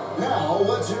 Now,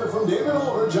 let's hear from David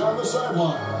Aldridge on the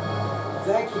sideline.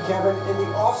 Thank you, Kevin. In the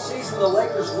offseason, the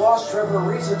Lakers lost Trevor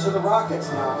Ariza to the Rockets.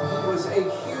 Now, he was a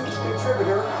huge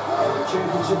contributor in the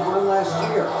championship run last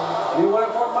year. And he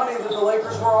wanted more money than the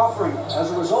Lakers were offering.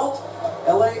 As a result,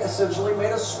 LA essentially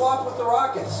made a swap with the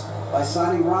Rockets by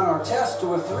signing Ron Artest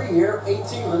to a 3-year,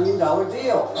 $18 million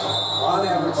deal. Ron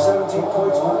averaged 17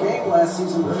 points per game last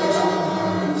season with his team,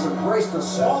 and he's embraced a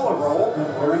smaller role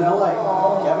here in LA.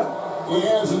 Kevin? He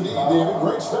has indeed, David.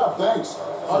 Great stuff. Thanks.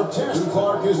 Artest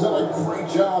Clark has done a great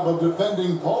job of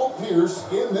defending Paul Pierce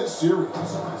in this series.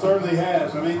 Certainly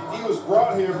has. I mean, he was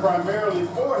brought here primarily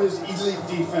for his elite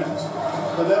defense.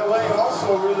 But LA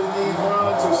also really needs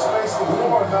Ron to space the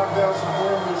floor and knock down some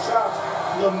perimeter shots.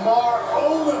 Lamar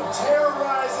Odom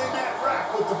terrorizing that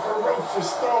rack with the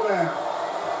ferocious throwdown.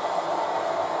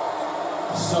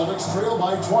 Celtics trail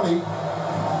by 20.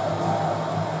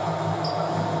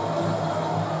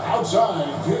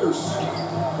 Outside, Pierce.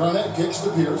 Garnett kicks to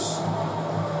Pierce.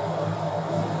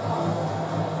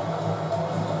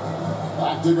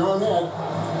 Back to Garnett.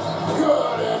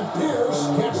 Good, and Pierce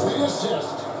gets the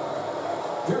assist.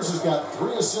 Pierce has got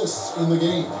 3 assists in the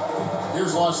game.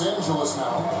 Here's Los Angeles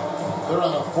now. They're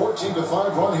on a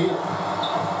 14-5 run here.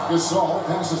 Gasol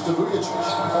passes to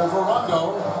Vujacic. Over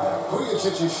Rondo.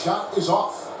 Vujacic's shot is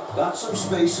off. Got some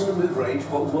space in the mid-range,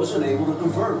 but wasn't able to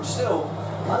convert. Still,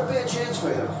 not a bad chance for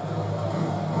him.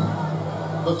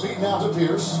 The feed now to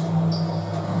Pierce.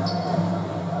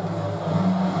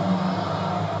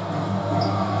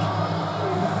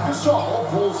 Gasol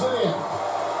pulls it in.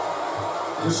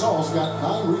 Gasol's got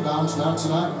 9 rebounds now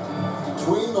tonight.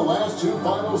 Between the last 2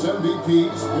 finals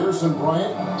MVPs, Pierce and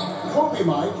Bryant, Kobe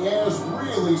Mike has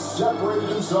really separated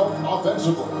himself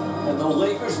offensively. And the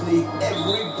Lakers need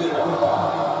every bit of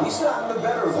it. He's gotten the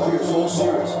better of Pierce all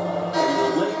series.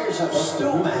 And the Lakers have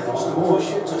still managed to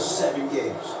push it to 7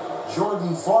 games.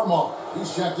 Jordan Farmar,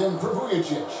 he's checked in for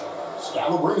Vujacic.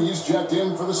 Scalabrini's checked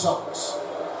in for the Celtics.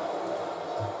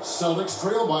 Celtics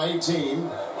trail by 18.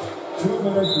 2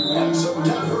 minutes remaining. And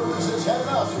September has had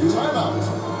enough. Timeout.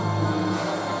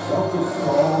 Celtics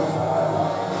call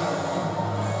timeout.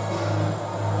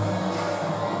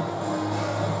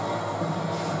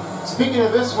 Speaking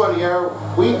of this one here,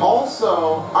 I'm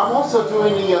also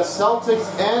doing the Celtics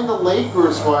and the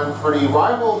Lakers one for the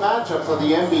rival matchups of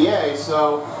the NBA.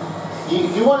 So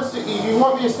if you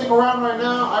want me to stick around right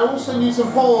now, I will send you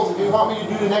some polls if you want me to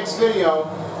do the next video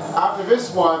after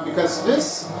this one, because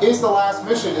this is the last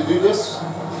mission to do this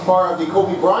part of the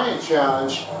Kobe Bryant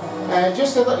challenge. And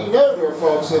just to let you know there,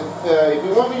 folks, if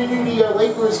you want me to do the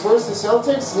Lakers versus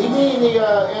Celtics, leave me in the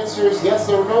answers yes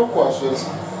or no questions.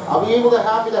 I'll be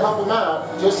happy to help them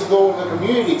out, just to go to the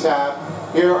community tab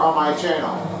here on my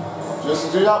channel. Just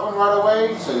to do that one right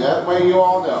away, so that way you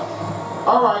all know.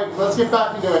 Alright, let's get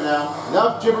back into it now.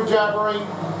 Enough jibber jabbering.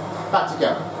 Back to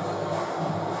Kevin.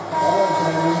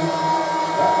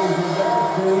 That was the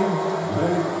best team.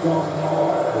 Make some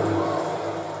noise.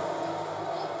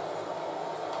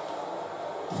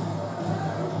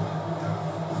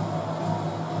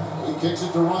 He kicks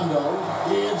it to Rondo.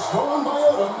 It's stolen by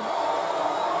Odom.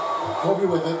 Kobe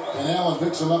with it, and Allen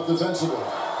picks him up defensively.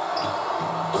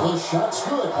 The shot's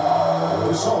good.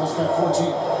 Gasol's got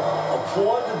 14.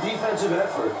 Applaud the defensive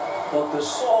effort. but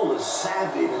Gasol is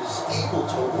savvy and is able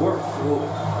to work through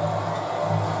it.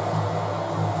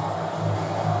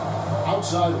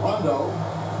 Outside Rondo.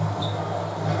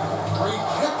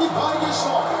 Rejected by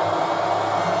Gasol.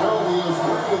 Kobe has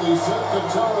really set the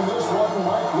tone in this one,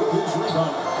 Mike, with his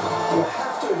rebound. You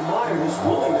have to admire his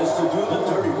willingness to do the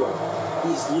dirty work.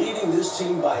 He's leading this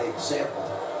team by example.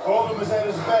 Oldham is at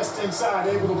his best inside,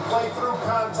 able to play through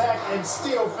contact and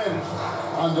still finish.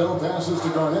 Rondo passes to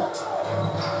Garnett.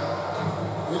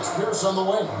 It's Pierce on the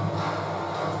wing.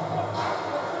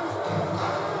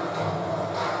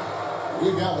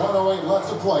 We've got 1:08 left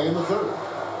to play in the third.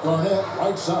 Garnett,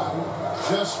 right side,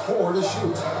 just 4 to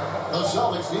shoot. The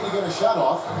Celtics need to get a shot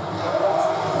off.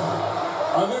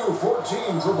 A new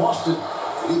 14 for Boston.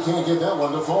 He can't get that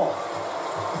one to fall.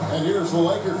 And here's the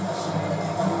Lakers.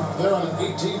 They're on an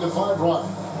 18-5 run.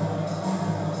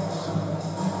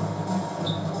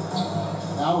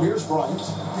 Now here's Bryant.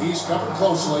 He's covered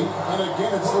closely, and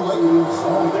again it's the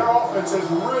Lakers. Their offense has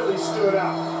really stood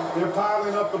out. They're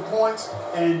piling up the points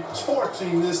and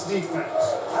torching this defense.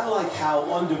 I like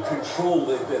how under control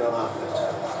they've been on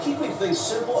offense, keeping things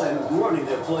simple and running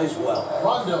their plays well.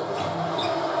 Rondo.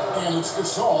 And it's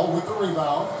Gasol with the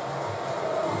rebound.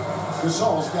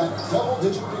 Gasol's got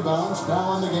double-digit rebounds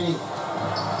now in the game.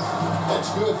 That's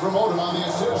good from Odom on the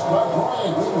assist by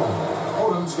Bryant.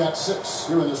 Odom's got 6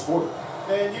 here in this quarter.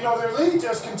 And, you know, their lead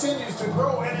just continues to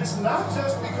grow, and it's not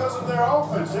just because of their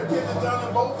offense. They're getting it done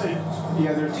on both ends.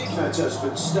 Yeah, their defense has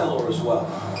been stellar as well.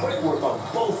 Great work on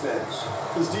both ends.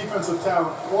 His defensive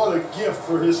talent, what a gift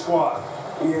for his squad.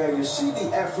 Yeah, you see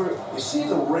the effort, you see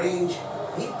the range.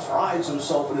 He prides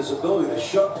himself in his ability to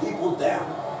shut people down.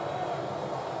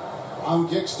 On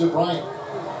kicks to Bryant.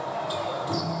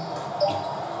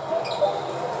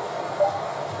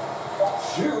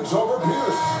 Shoots over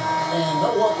Pierce. And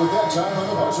no luck with that time on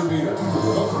the buzzer beater.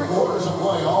 The 3 quarters of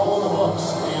play all in the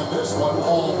books. And this one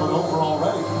all but over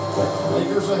already.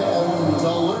 Lakers ahead,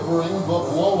 delivering the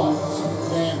blowout.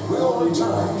 And will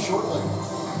return shortly.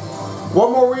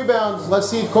 One more rebound. Let's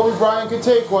see if Kobe Bryant can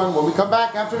take one when we come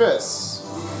back after this.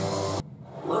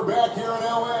 We're back here in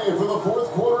LA for the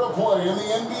 4th quarter of play, and the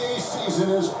NBA season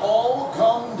has all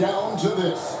come down to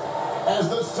this. As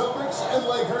the Celtics and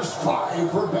Lakers strive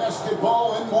for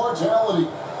basketball immortality.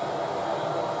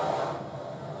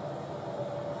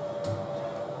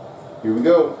 Here we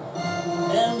go.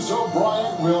 And so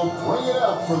Bryant will bring it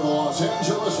up for the Los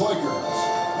Angeles Lakers.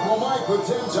 Well, Mike, with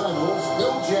 10 titles,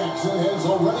 Phil Jackson has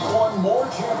already won more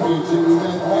championships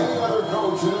than any other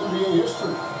coach in NBA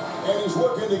history. And he's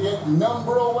looking to get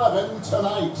number 11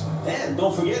 tonight. And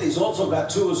don't forget, he's also got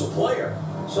 2 as a player.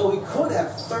 So he could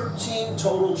have 13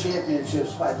 total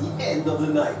championships by the end of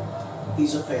the night.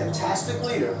 He's a fantastic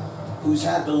leader who's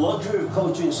had the luxury of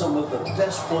coaching some of the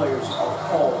best players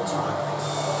of all time.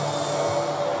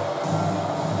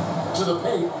 To the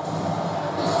paint.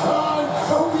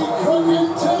 Kobe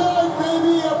cooking tonight,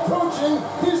 baby, approaching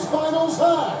his finals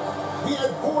high. He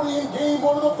had 40 in game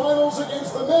 1 of the finals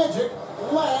against the Magic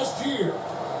last year.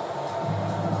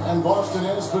 And Boston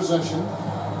has possession.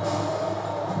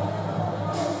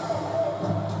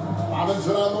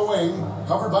 Robinson on the wing,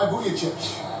 covered by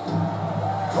Vujacic.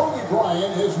 Kobe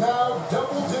Bryant has now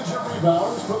double-digit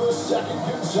rebounds for the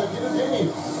 2nd consecutive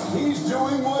game. He's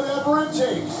doing whatever it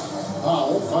takes.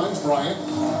 Powell finds Bryant.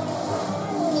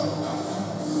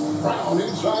 Brown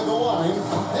inside the line.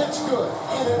 That's good.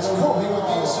 And it's Kobe with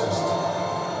the assist.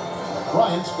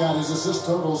 Bryant's got his assist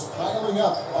totals piling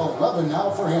up. 11 now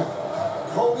for him.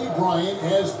 Kobe Bryant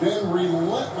has been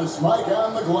relentless, Mike,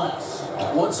 on the glass.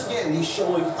 Once again, he's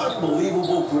showing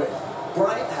unbelievable grit.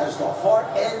 Bryant has the heart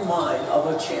and mind of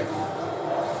a champion.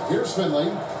 Here's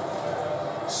Finley.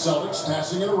 Celtics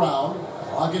passing it around.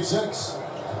 Clock at 6.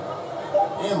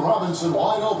 And Robinson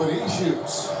wide open. He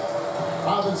shoots.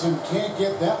 Robinson can't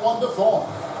get that one to fall.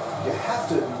 You have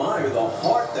to admire the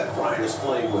heart that Bryant is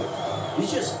playing with.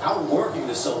 He's just outworking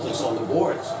the Celtics on the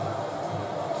boards.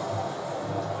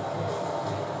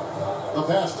 The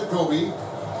pass to Kobe.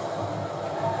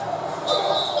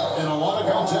 And a lot of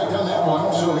contact on that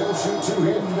one, so he'll shoot 2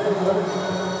 here.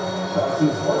 That's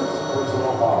his first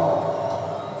personal foul.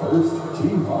 First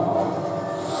team foul.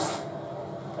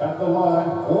 At the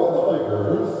line for the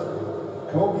Lakers,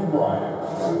 Kobe Bryant.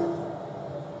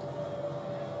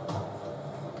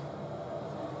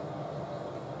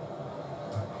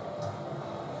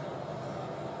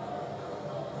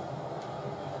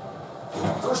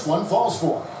 First one falls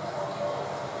for him.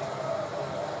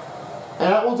 And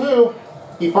that will do.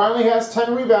 He finally has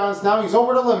 10 rebounds. Now he's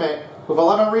over the limit with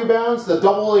 11 rebounds,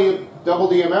 double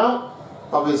the amount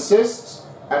of assists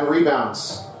and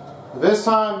rebounds. This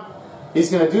time, He's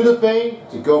going to do the thing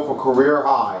to go for career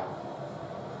high.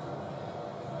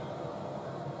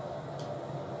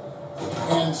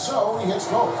 And so he hits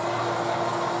both.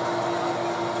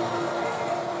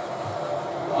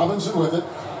 Robinson with it.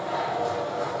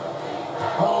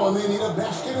 Oh, and they need a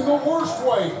basket in the worst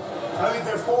way. I think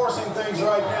they're forcing things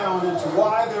right now, and it's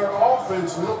why their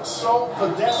offense looks so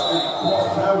pedestrian.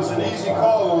 That was an easy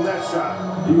call on that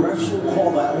shot. The refs will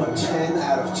call that one 10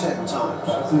 out of 10 times.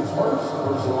 That's his first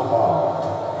personal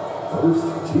foul.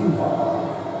 First team foul.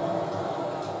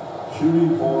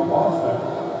 Shooting for Boston,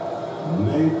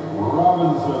 Nate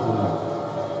Robinson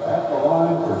at the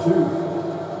line for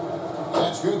 2.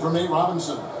 That's good for Nate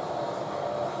Robinson.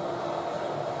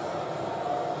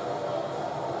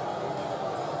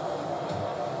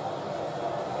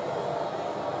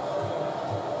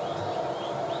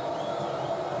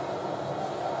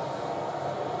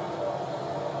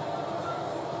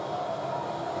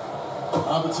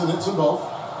 Robinson hits them both.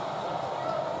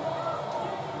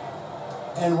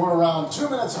 And we're around 2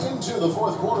 minutes into the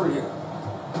fourth quarter here.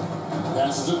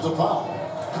 Passes it to Powell.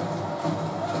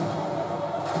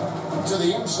 To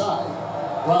the inside.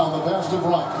 Brown, the pass to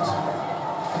Bryant.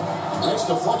 That's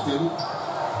deflected.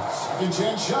 Second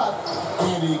chance shot.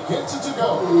 And he gets it to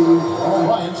go.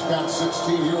 Bryant's got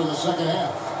 16 here in the second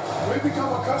half. We've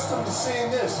become accustomed to seeing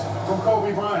this from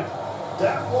Kobe Bryant.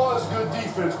 That was good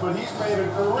defense, but he's made a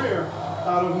career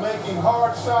out of making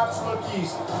hard shots look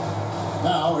easy.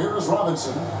 Now, here is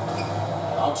Robinson.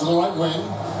 Out to the right wing.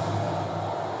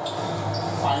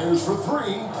 Fires for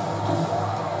 3.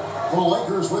 The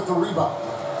Lakers with the rebound.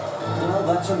 Well,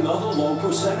 that's another low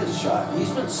percentage shot.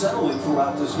 He's been settling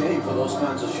throughout this game for those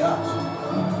kinds of shots.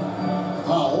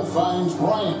 Powell finds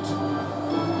Bryant.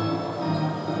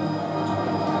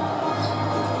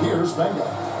 Here's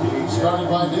Benga. Started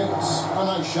by Davis. A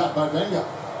nice shot by Benga.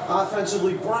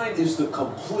 Offensively, Bryant is the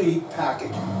complete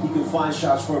package. He can find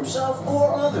shots for himself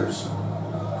or others.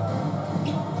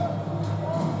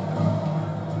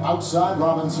 Outside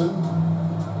Robinson.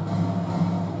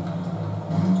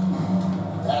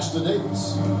 Pass to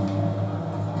Davis.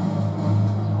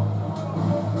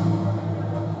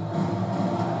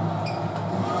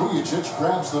 Vujacic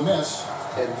grabs the miss.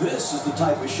 And this is the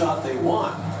type of shot they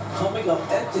want. Coming up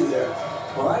empty there.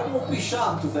 But I won't be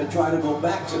shocked if they try to go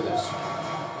back to this.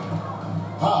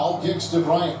 Powell kicks to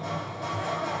Bryant.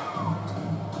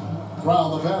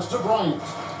 Brown, the pass to Bryant.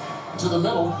 To the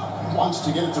middle. Wants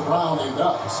to get it to Brown and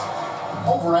does.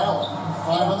 Over Allen.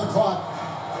 5 on the clock.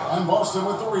 And Boston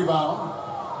with the rebound.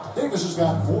 Davis has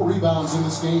got 4 rebounds in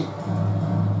this game.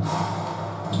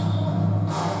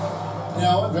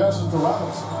 Allen passes to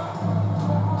Robinson.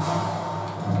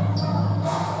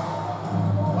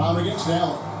 Brown against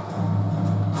Allen.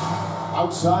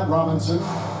 Outside Robinson.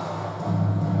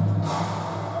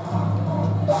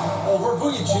 Over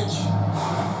Vujacic.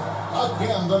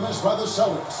 Again, the miss by the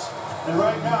Celtics. And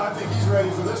right now, I think he's ready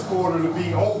for this quarter to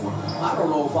be over. I don't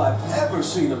know if I've ever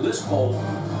seen him this cold.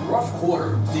 Rough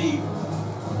quarter indeed.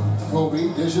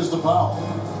 Kobe dishes to Powell.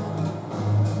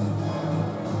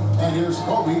 And here's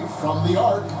Kobe from the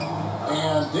arc.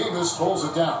 And Davis pulls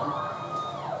it down.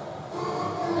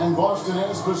 And Boston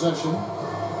has possession.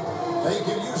 They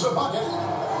can use a bucket.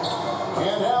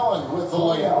 And Allen with the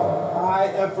layup. High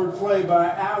effort play by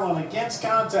Allen against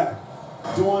contact.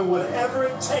 Doing whatever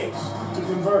it takes to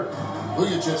convert.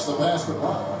 Vujacic the basket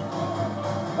block.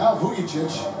 Now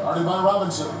Vujacic, guarded by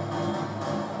Robinson.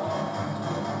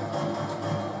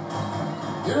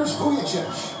 Here's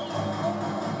Vujacic.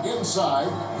 Inside,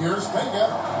 here's Benga.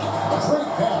 A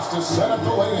great pass to set up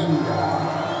the lay-in.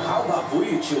 How about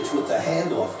Vujacic with the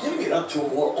handoff, giving it up to a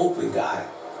more open guy?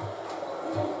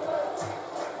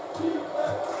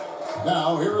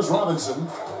 Now, here is Robinson,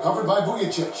 covered by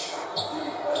Vujacic.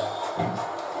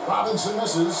 Robinson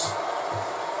misses.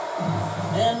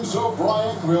 And so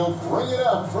Bryant will bring it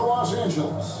up for Los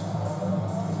Angeles.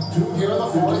 Here in the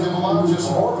fourth, and allow just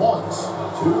 4 points.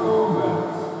 2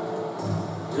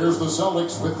 minutes. Here's the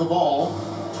Celtics with the ball,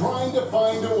 trying to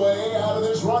find a way out of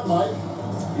this run, Mike.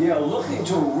 Yeah, looking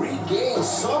to regain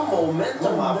some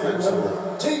momentum offensively.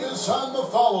 Davis on the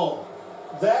follow.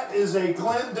 That is a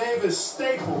Glenn Davis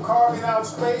staple, carving out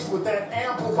space with that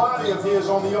ample body of his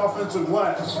on the offensive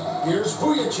glass. Here's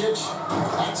Vujacic.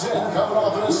 That's it, coming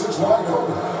off an assist by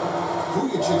Kobe.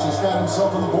 Vujacic has got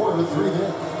himself on the board with 3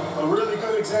 there. A really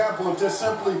good example of just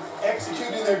simply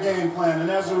executing their game plan, and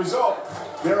as a result,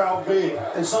 they're out big.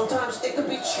 And sometimes it can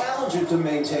be challenging to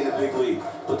maintain a big lead,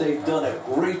 but they've done a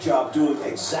great job doing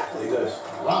exactly this.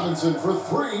 Robinson for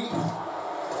 3.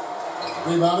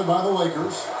 Rebounded by the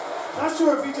Lakers. Not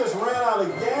sure if he just ran out of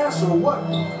gas or what.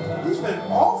 He's been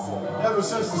awful ever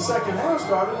since the second half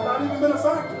started. Not even been a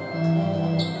factor.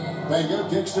 Manga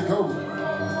kicks to Kobe.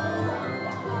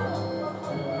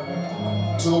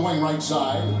 To the wing right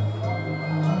side.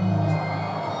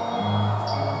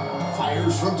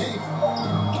 Fires from deep.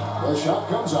 The shot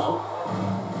comes out.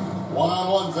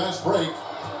 One-on-one fast break.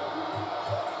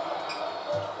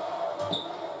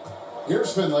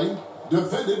 Here's Finley,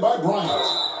 defended by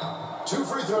Bryant. 2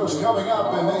 free throws coming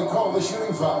up, and they call the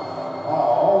shooting foul.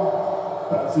 Foul.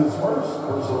 That's his first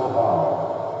personal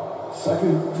foul.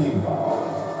 Second team foul.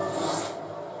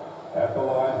 At the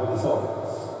line for the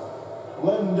Celtics,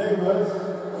 Len Davis,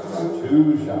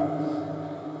 2 shots.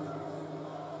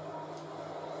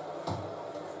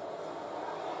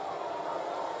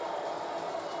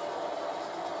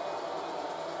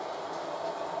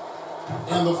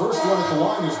 And the first one at the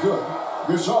line is good.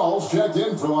 Gasol's checked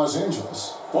in for Los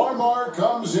Angeles. Farmar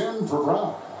comes in for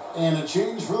Brown. And a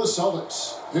change for the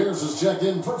Celtics. Pierce is checked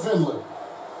in for Finley.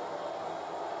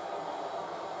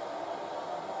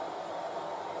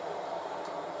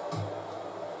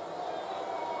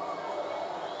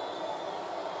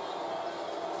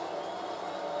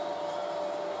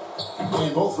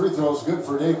 And both free throws good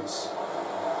for Davis.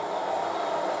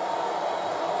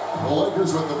 The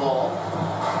Lakers with the ball.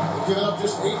 They've given up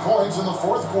just 8 points in the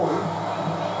fourth quarter.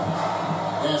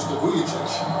 As to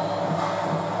Vujacic.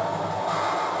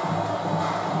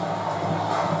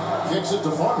 Kicks it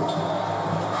to Farmer.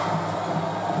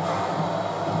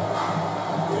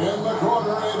 In the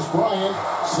corner, it's Bryant.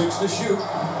 6 to shoot.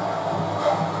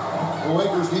 The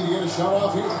Lakers need to get a shot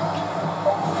off here.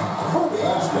 Kobe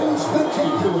has been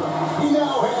spectacular. He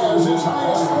now has his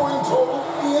highest scoring total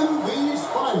in these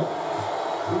finals.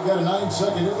 We've got a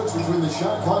 9-second difference between the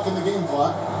shot clock and the game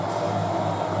clock.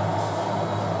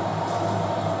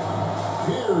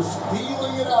 Pierce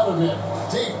feeling it out of it.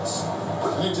 Davis.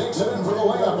 And he takes it in for the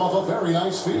layup off a very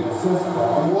nice feed.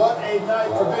 What a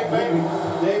night for Big Baby.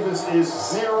 Davis is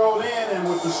zeroed in, and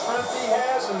with the strength he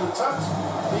has and the touch,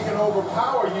 he can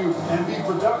overpower you and be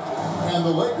productive. And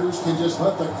the Lakers can just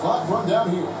let the clock run down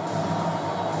here.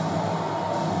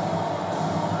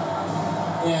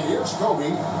 And here's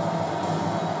Kobe.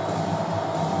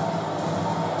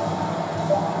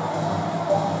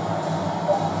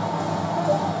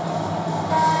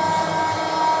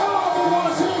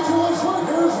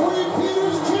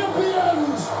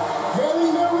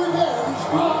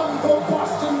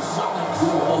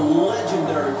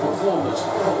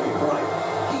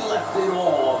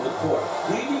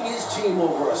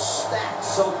 Over a stacked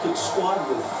Celtic squad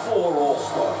with 4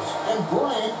 All-Stars. And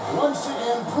Bryant once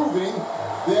again proving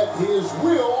that his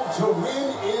will to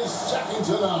win is second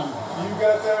to none. You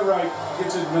got that right.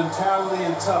 It's his mentality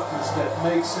and toughness that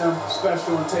makes him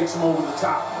special and takes him over the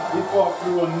top. He fought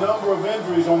through a number of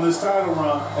injuries on this title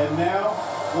run, and now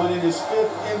winning his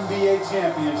 5th NBA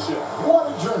championship. What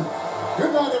a journey.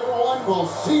 Good night, everyone. We'll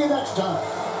see you next time.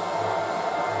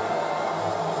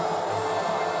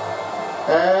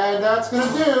 And that's going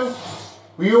to do.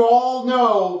 You all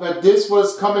know that this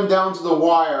was coming down to the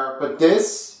wire, but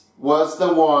this was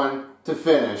the one to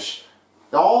finish.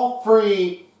 All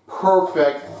 3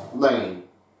 perfect lane.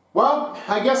 Well,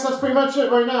 I guess that's pretty much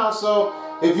it right now. So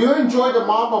if you enjoyed the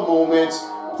Mamba moments,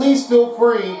 please feel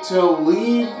free to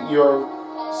leave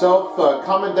yourself a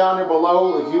comment down here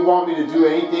below if you want me to do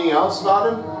anything else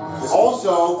about him.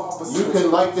 Also, you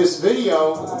can like this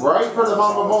video right for the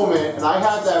Mamba moment, and I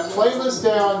have that playlist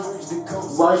down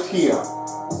right here.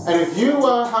 And if you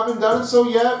haven't done so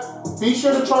yet, be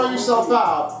sure to try yourself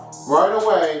out right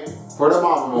away for the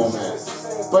Mamba moment.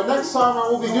 But next time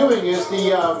what we'll be doing is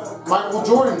the Michael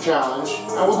Jordan challenge,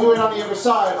 and we'll do it on the other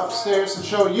side upstairs to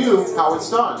show you how it's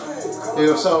done.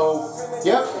 So,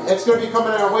 yep, it's going to be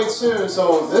coming our way soon,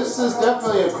 so this is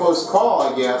definitely a close call,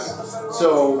 I guess.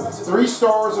 So 3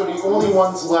 stars are the only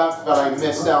ones left that I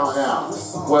missed out on.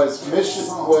 Was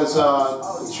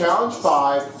challenge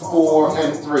 5, 4,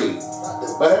 and 3.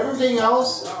 But everything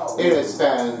else, it is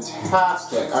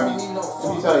fantastic. I mean,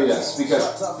 let me tell you this,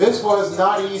 because this was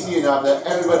not easy enough that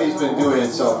everybody's been doing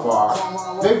it so far.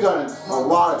 They've done a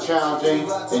lot of challenging,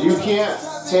 and you can't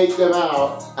take them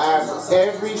out at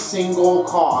every single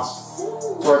cost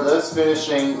for this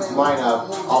finishing lineup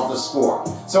of the score.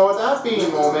 So with that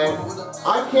being moment,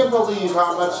 I can't believe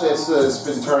how much this has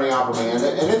been turning out for me, and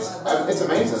it's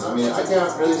amazing. I mean, I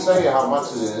can't really say how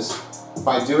much it is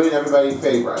by doing everybody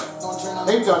favorite.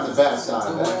 They've done the best out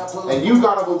of it, and you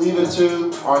gotta believe it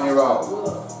too on your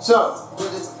own. So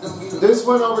this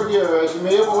one over here, as you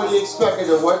may have already expected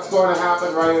of what's going to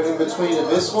happen right in between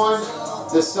this one,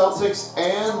 the Celtics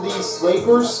and these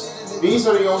Lakers. these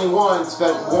are the only ones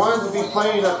that wanted to be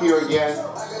playing up here again.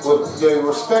 With the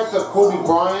respect of Kobe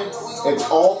Bryant, it's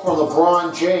all for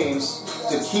LeBron James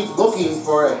to keep looking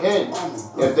for a hint.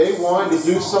 If they wanted to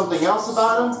do something else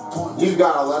about him, you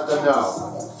gotta let them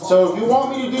know. So if you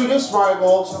want me to do this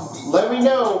rival, let me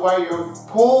know by your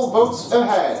poll votes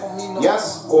ahead,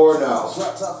 yes or no.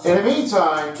 In the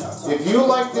meantime, if you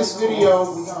like this video,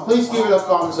 please give it a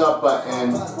thumbs up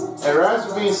button. And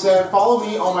as being said, follow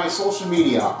me on my social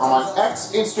media. I'm on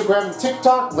X, Instagram, and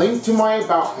TikTok, linked to my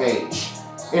About page.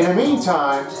 In the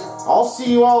meantime, I'll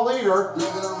see you all later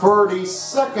for the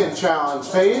second challenge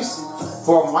phase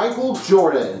for Michael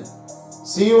Jordan.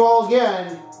 See you all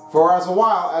again for as a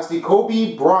while as the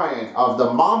Kobe Bryant of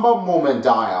the Mamba Moment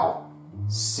Dial.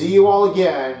 See you all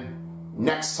again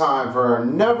next time for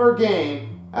another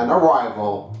game and a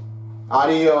rival.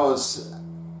 Adios.